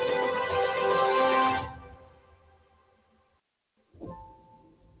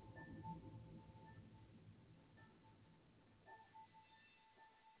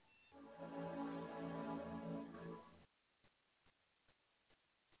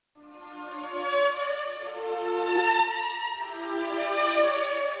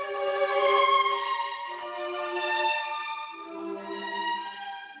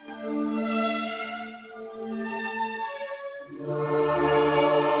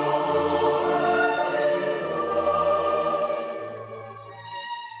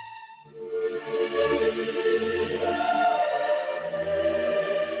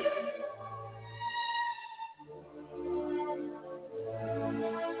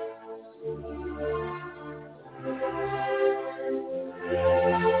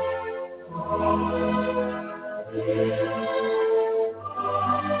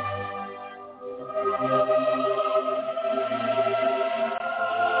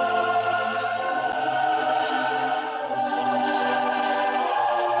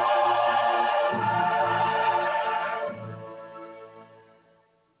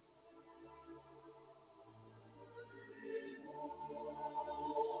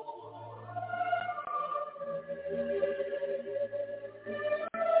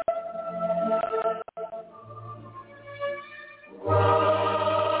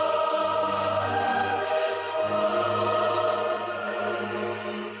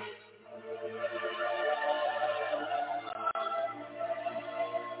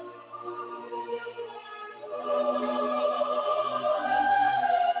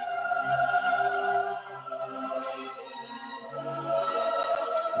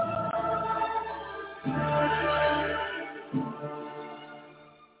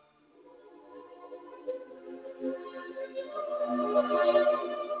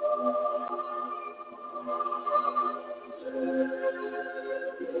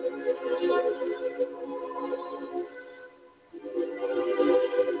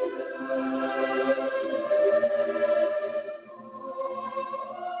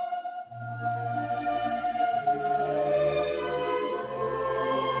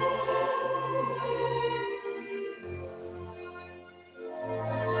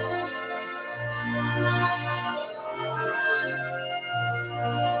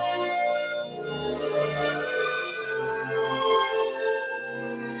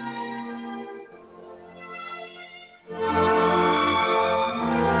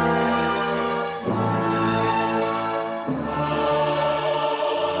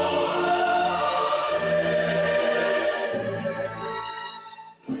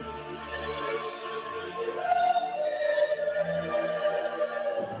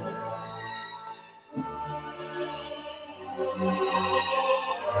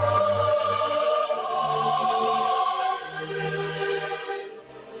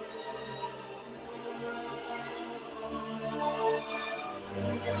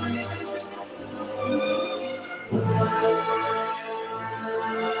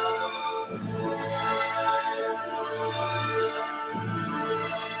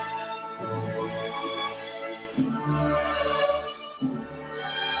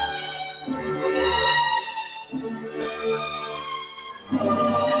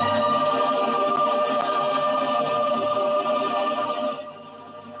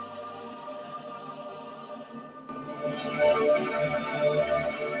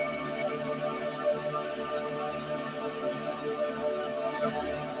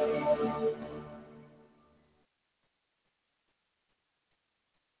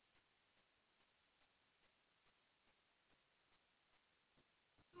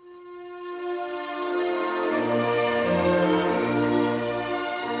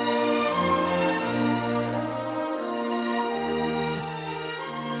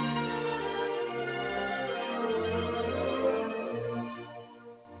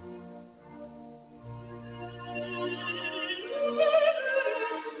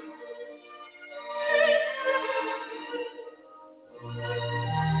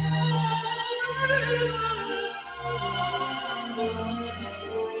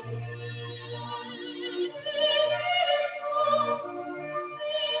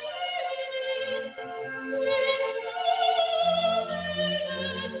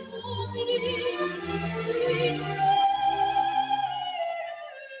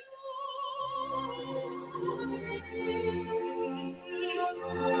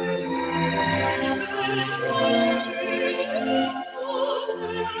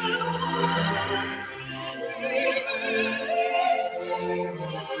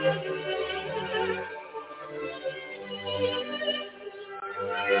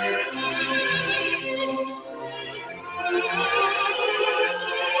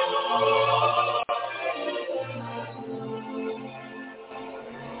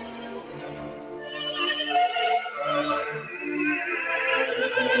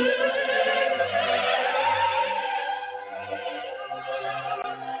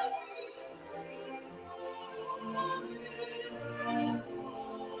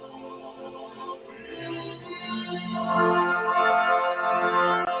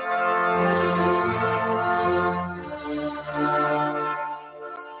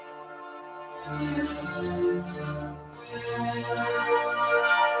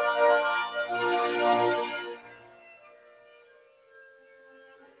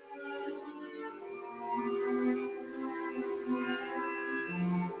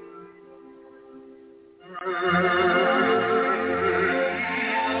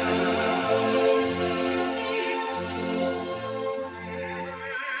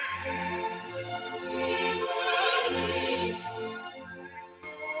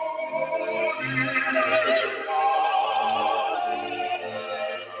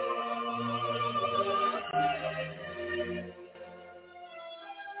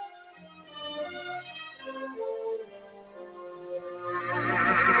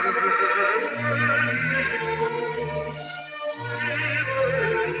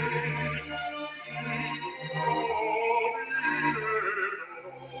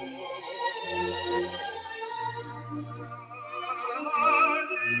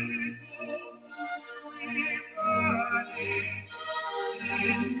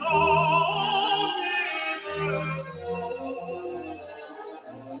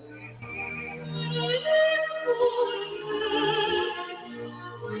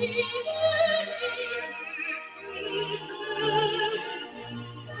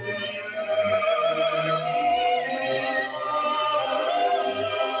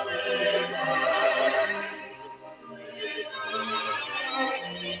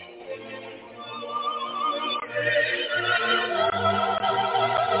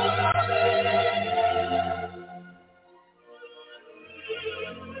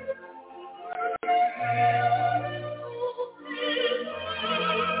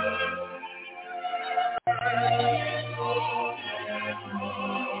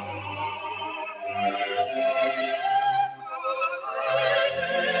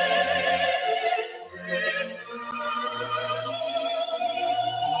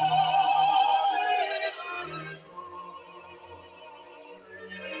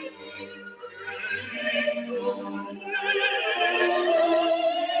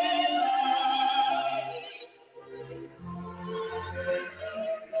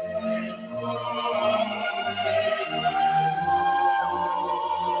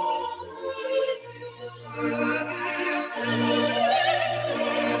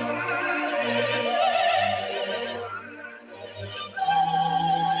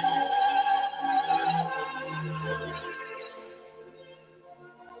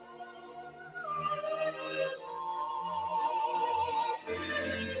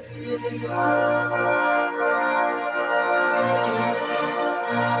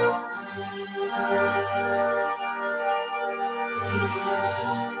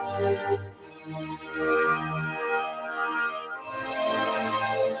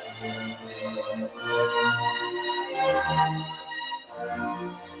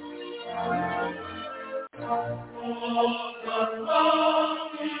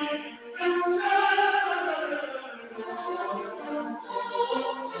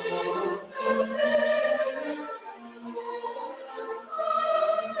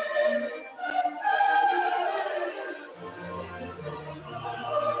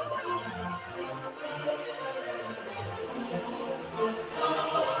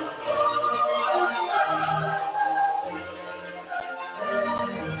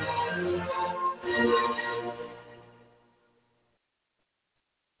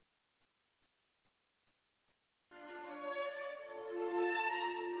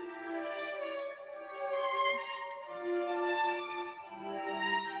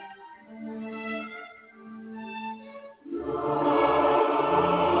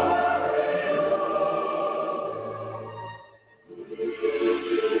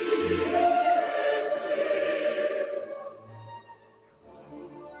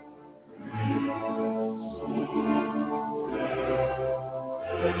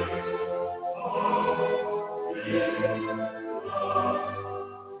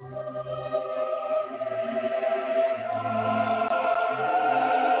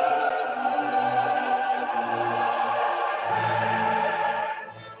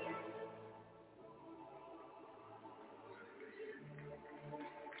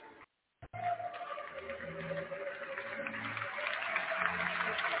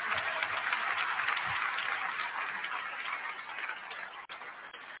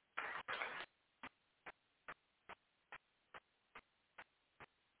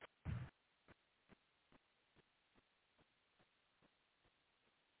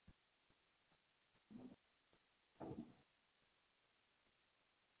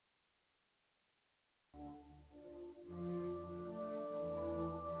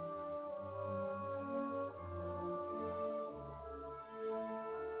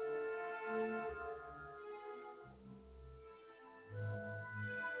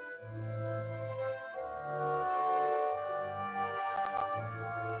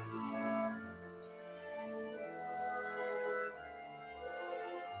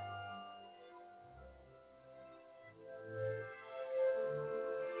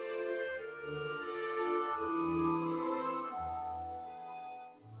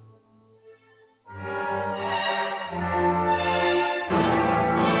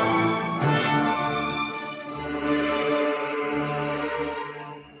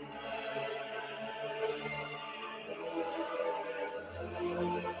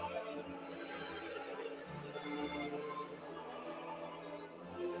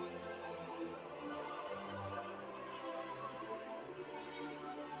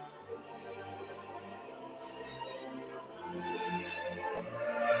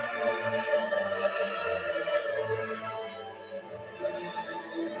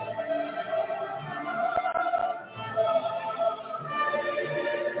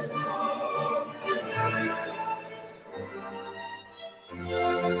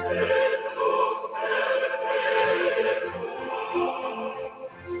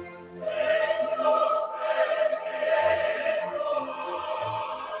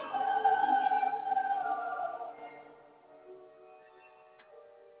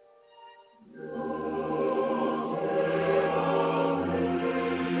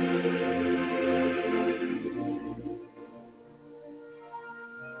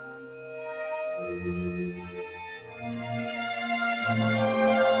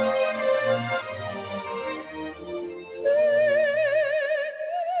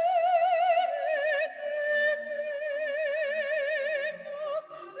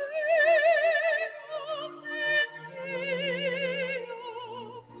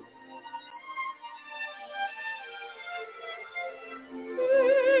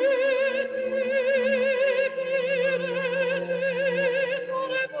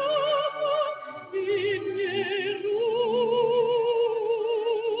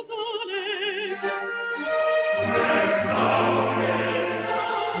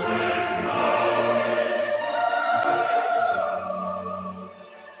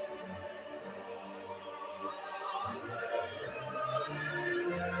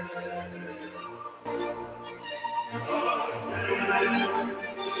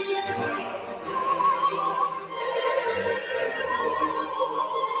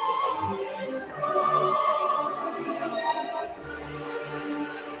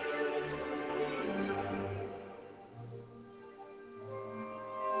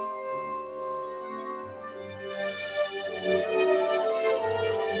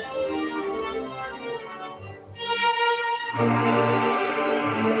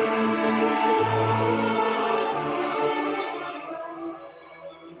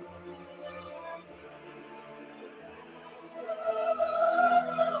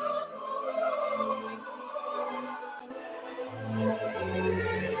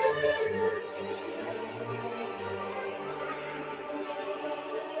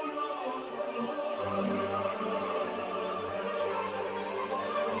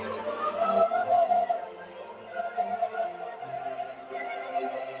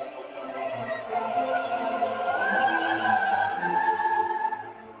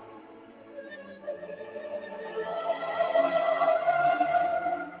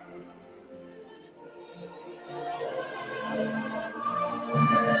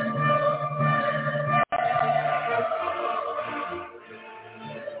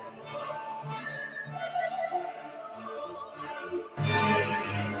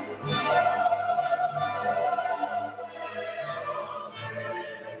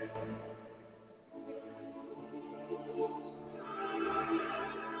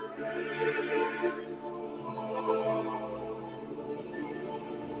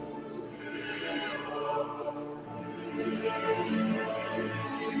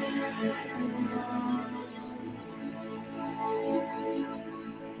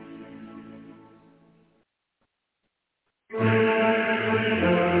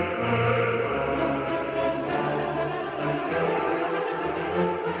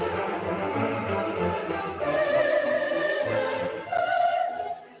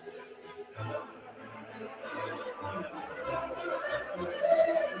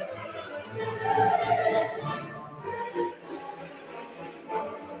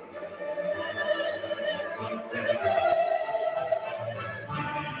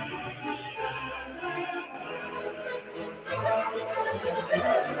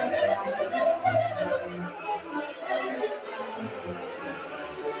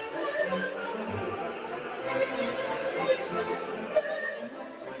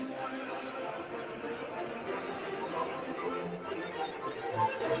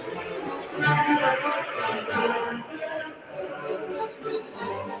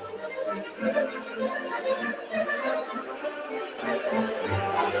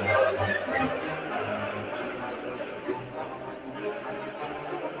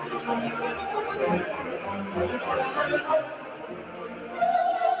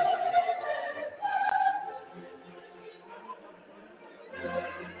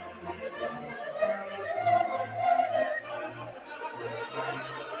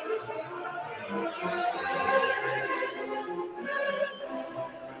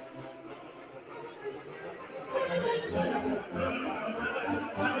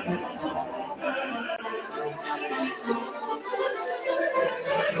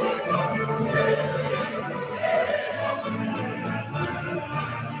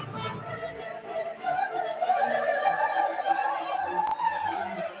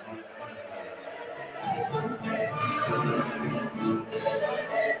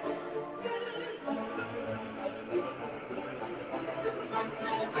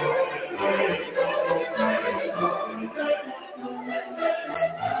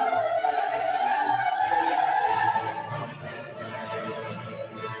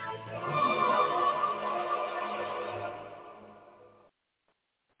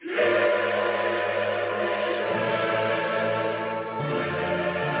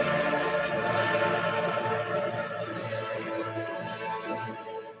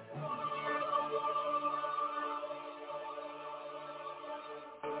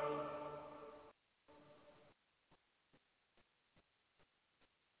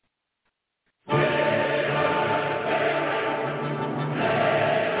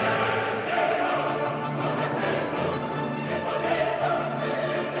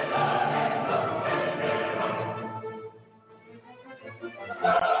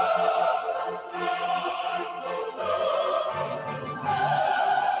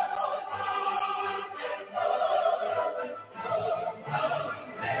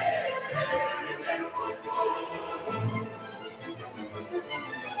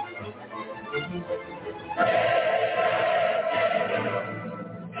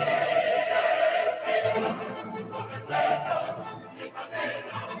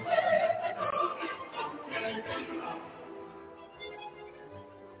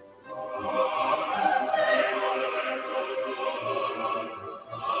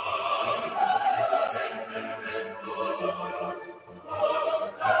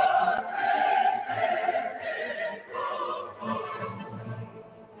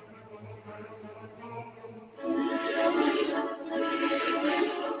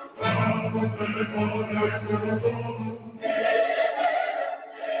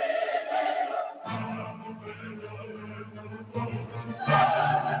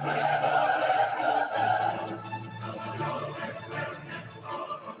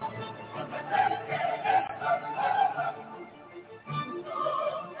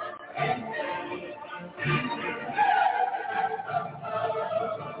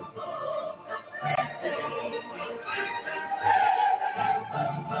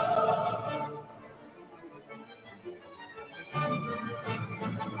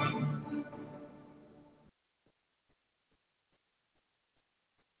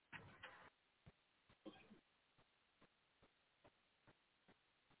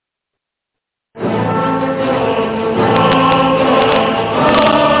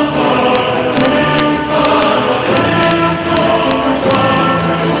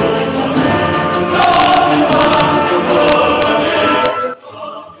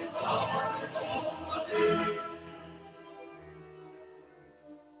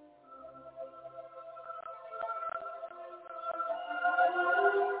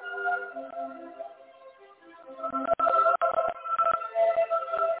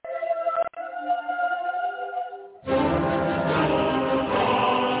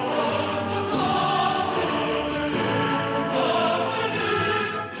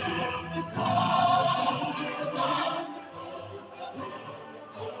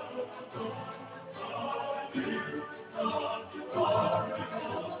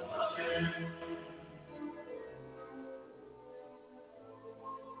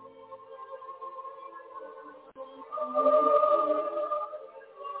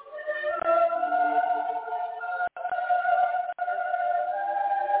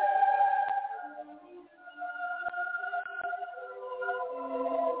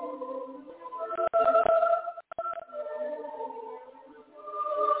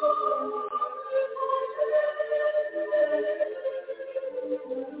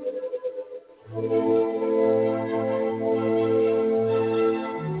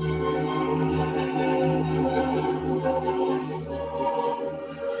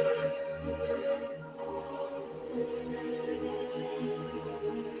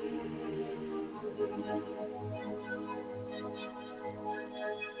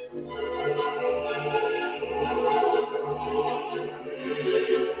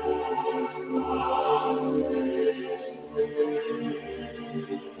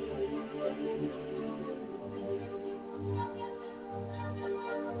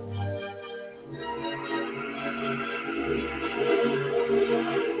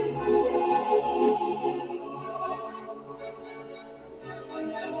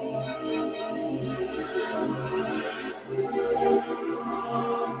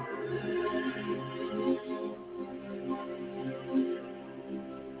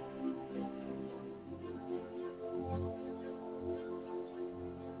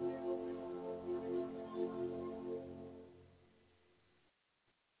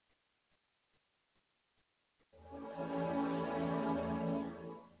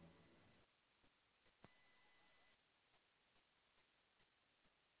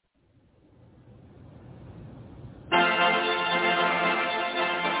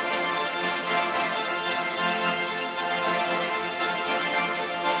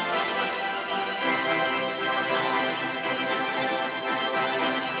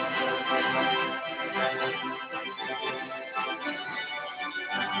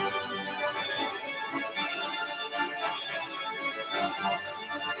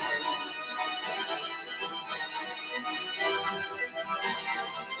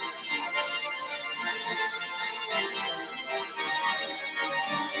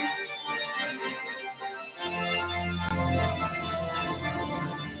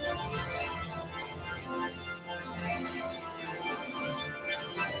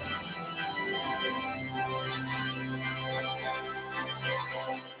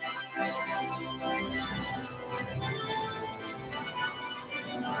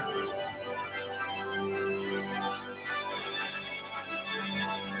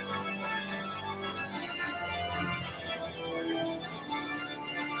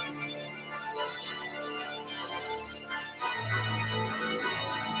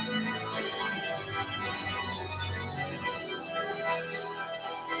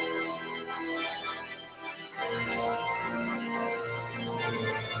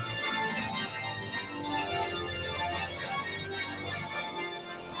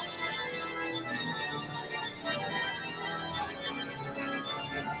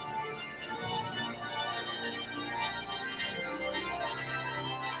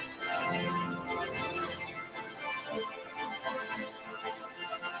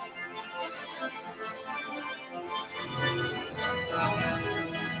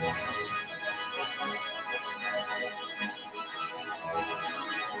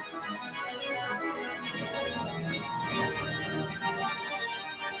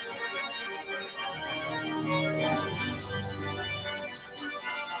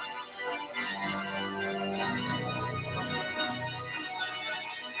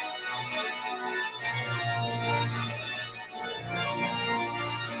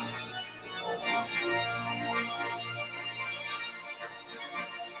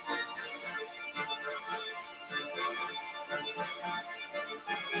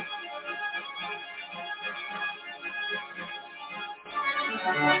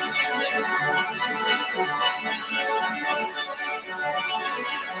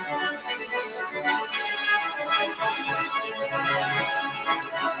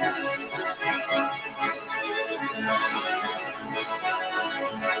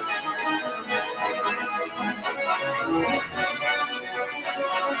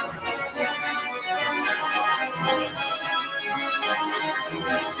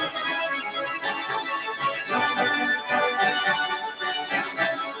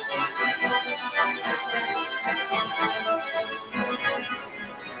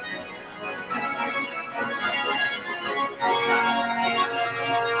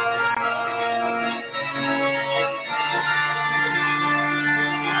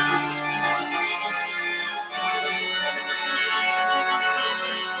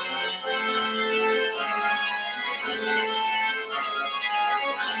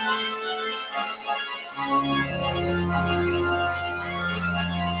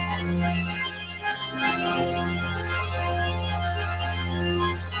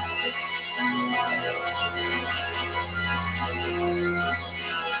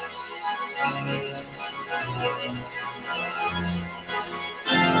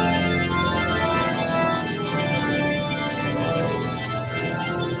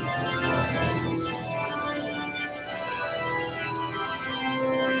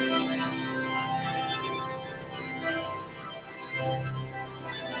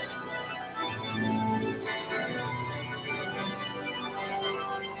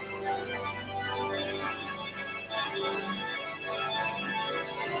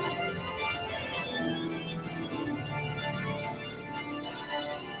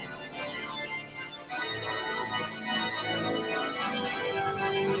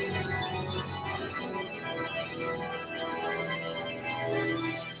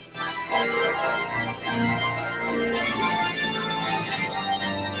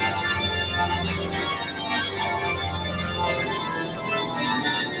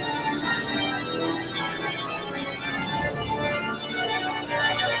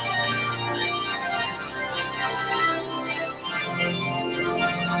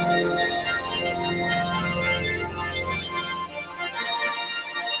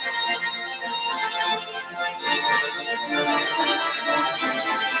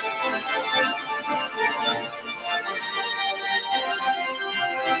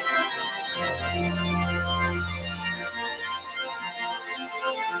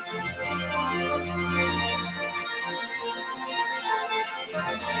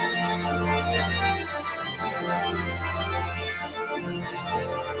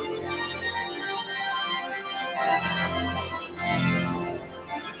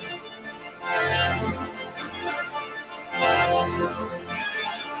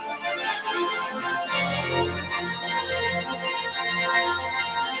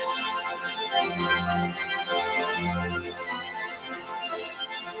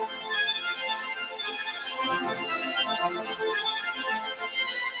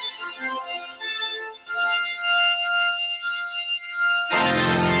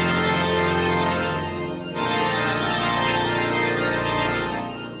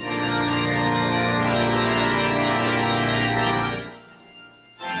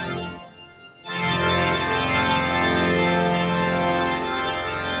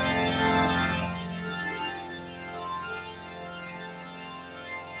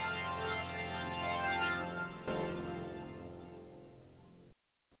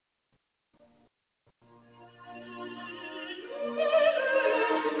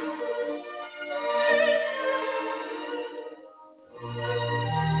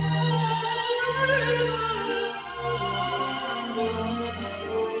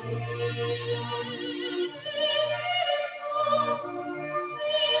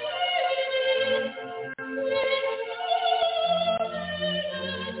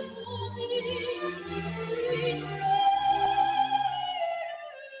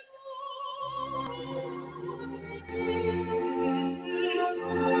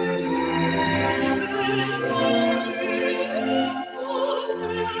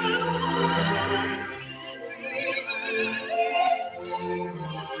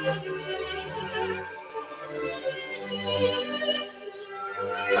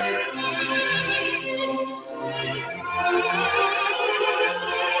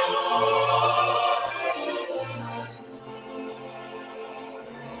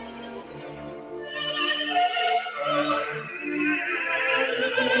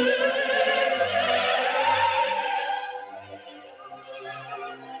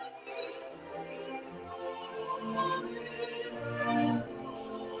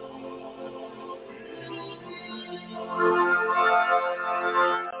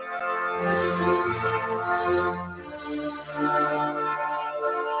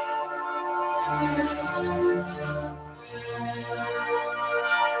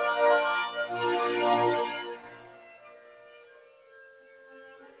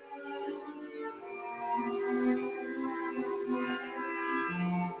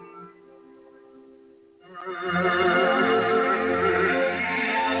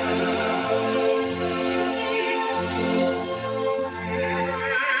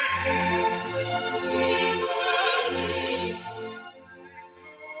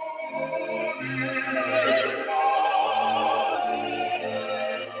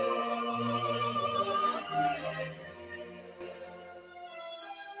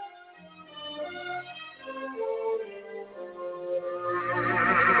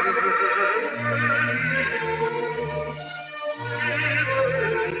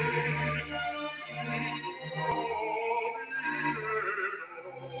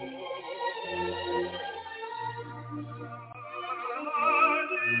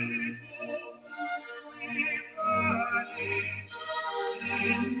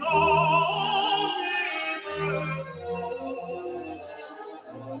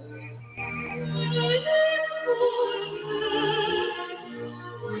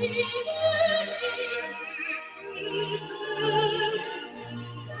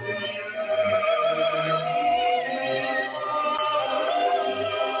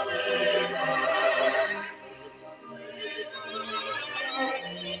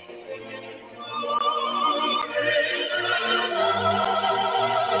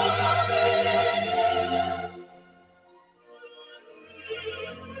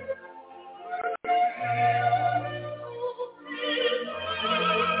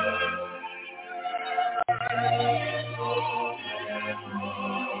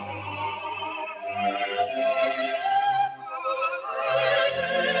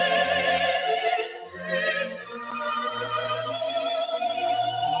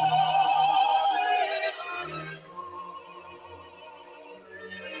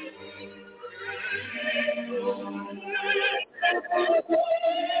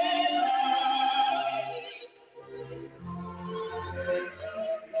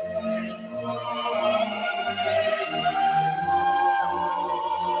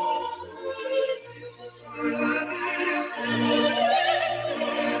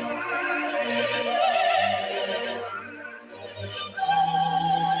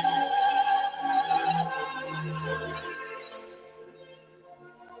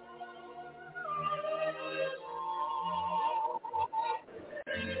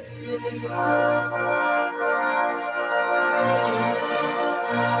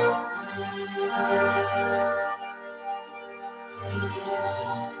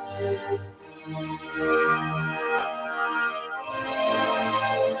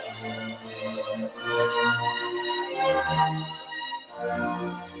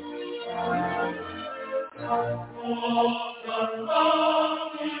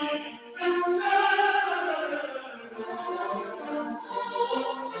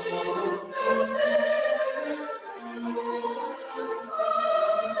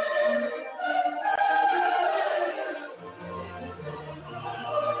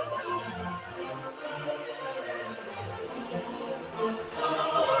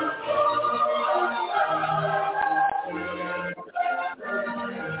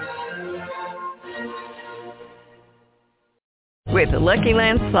 With the Lucky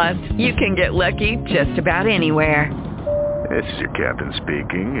Land Slots, you can get lucky just about anywhere. This is your captain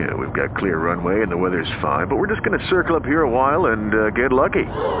speaking. We've got clear runway and the weather's fine, but we're just going to circle up here a while and get lucky.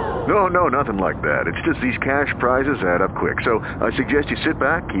 No, nothing like that. It's just these cash prizes add up quick. So I suggest you sit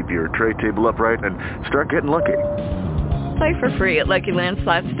back, keep your tray table upright, and start getting lucky. Play for free at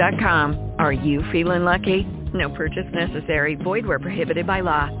LuckyLandSlots.com. Are you feeling lucky? No purchase necessary. Void where prohibited by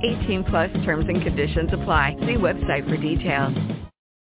law. 18+ terms and conditions apply. See website for details.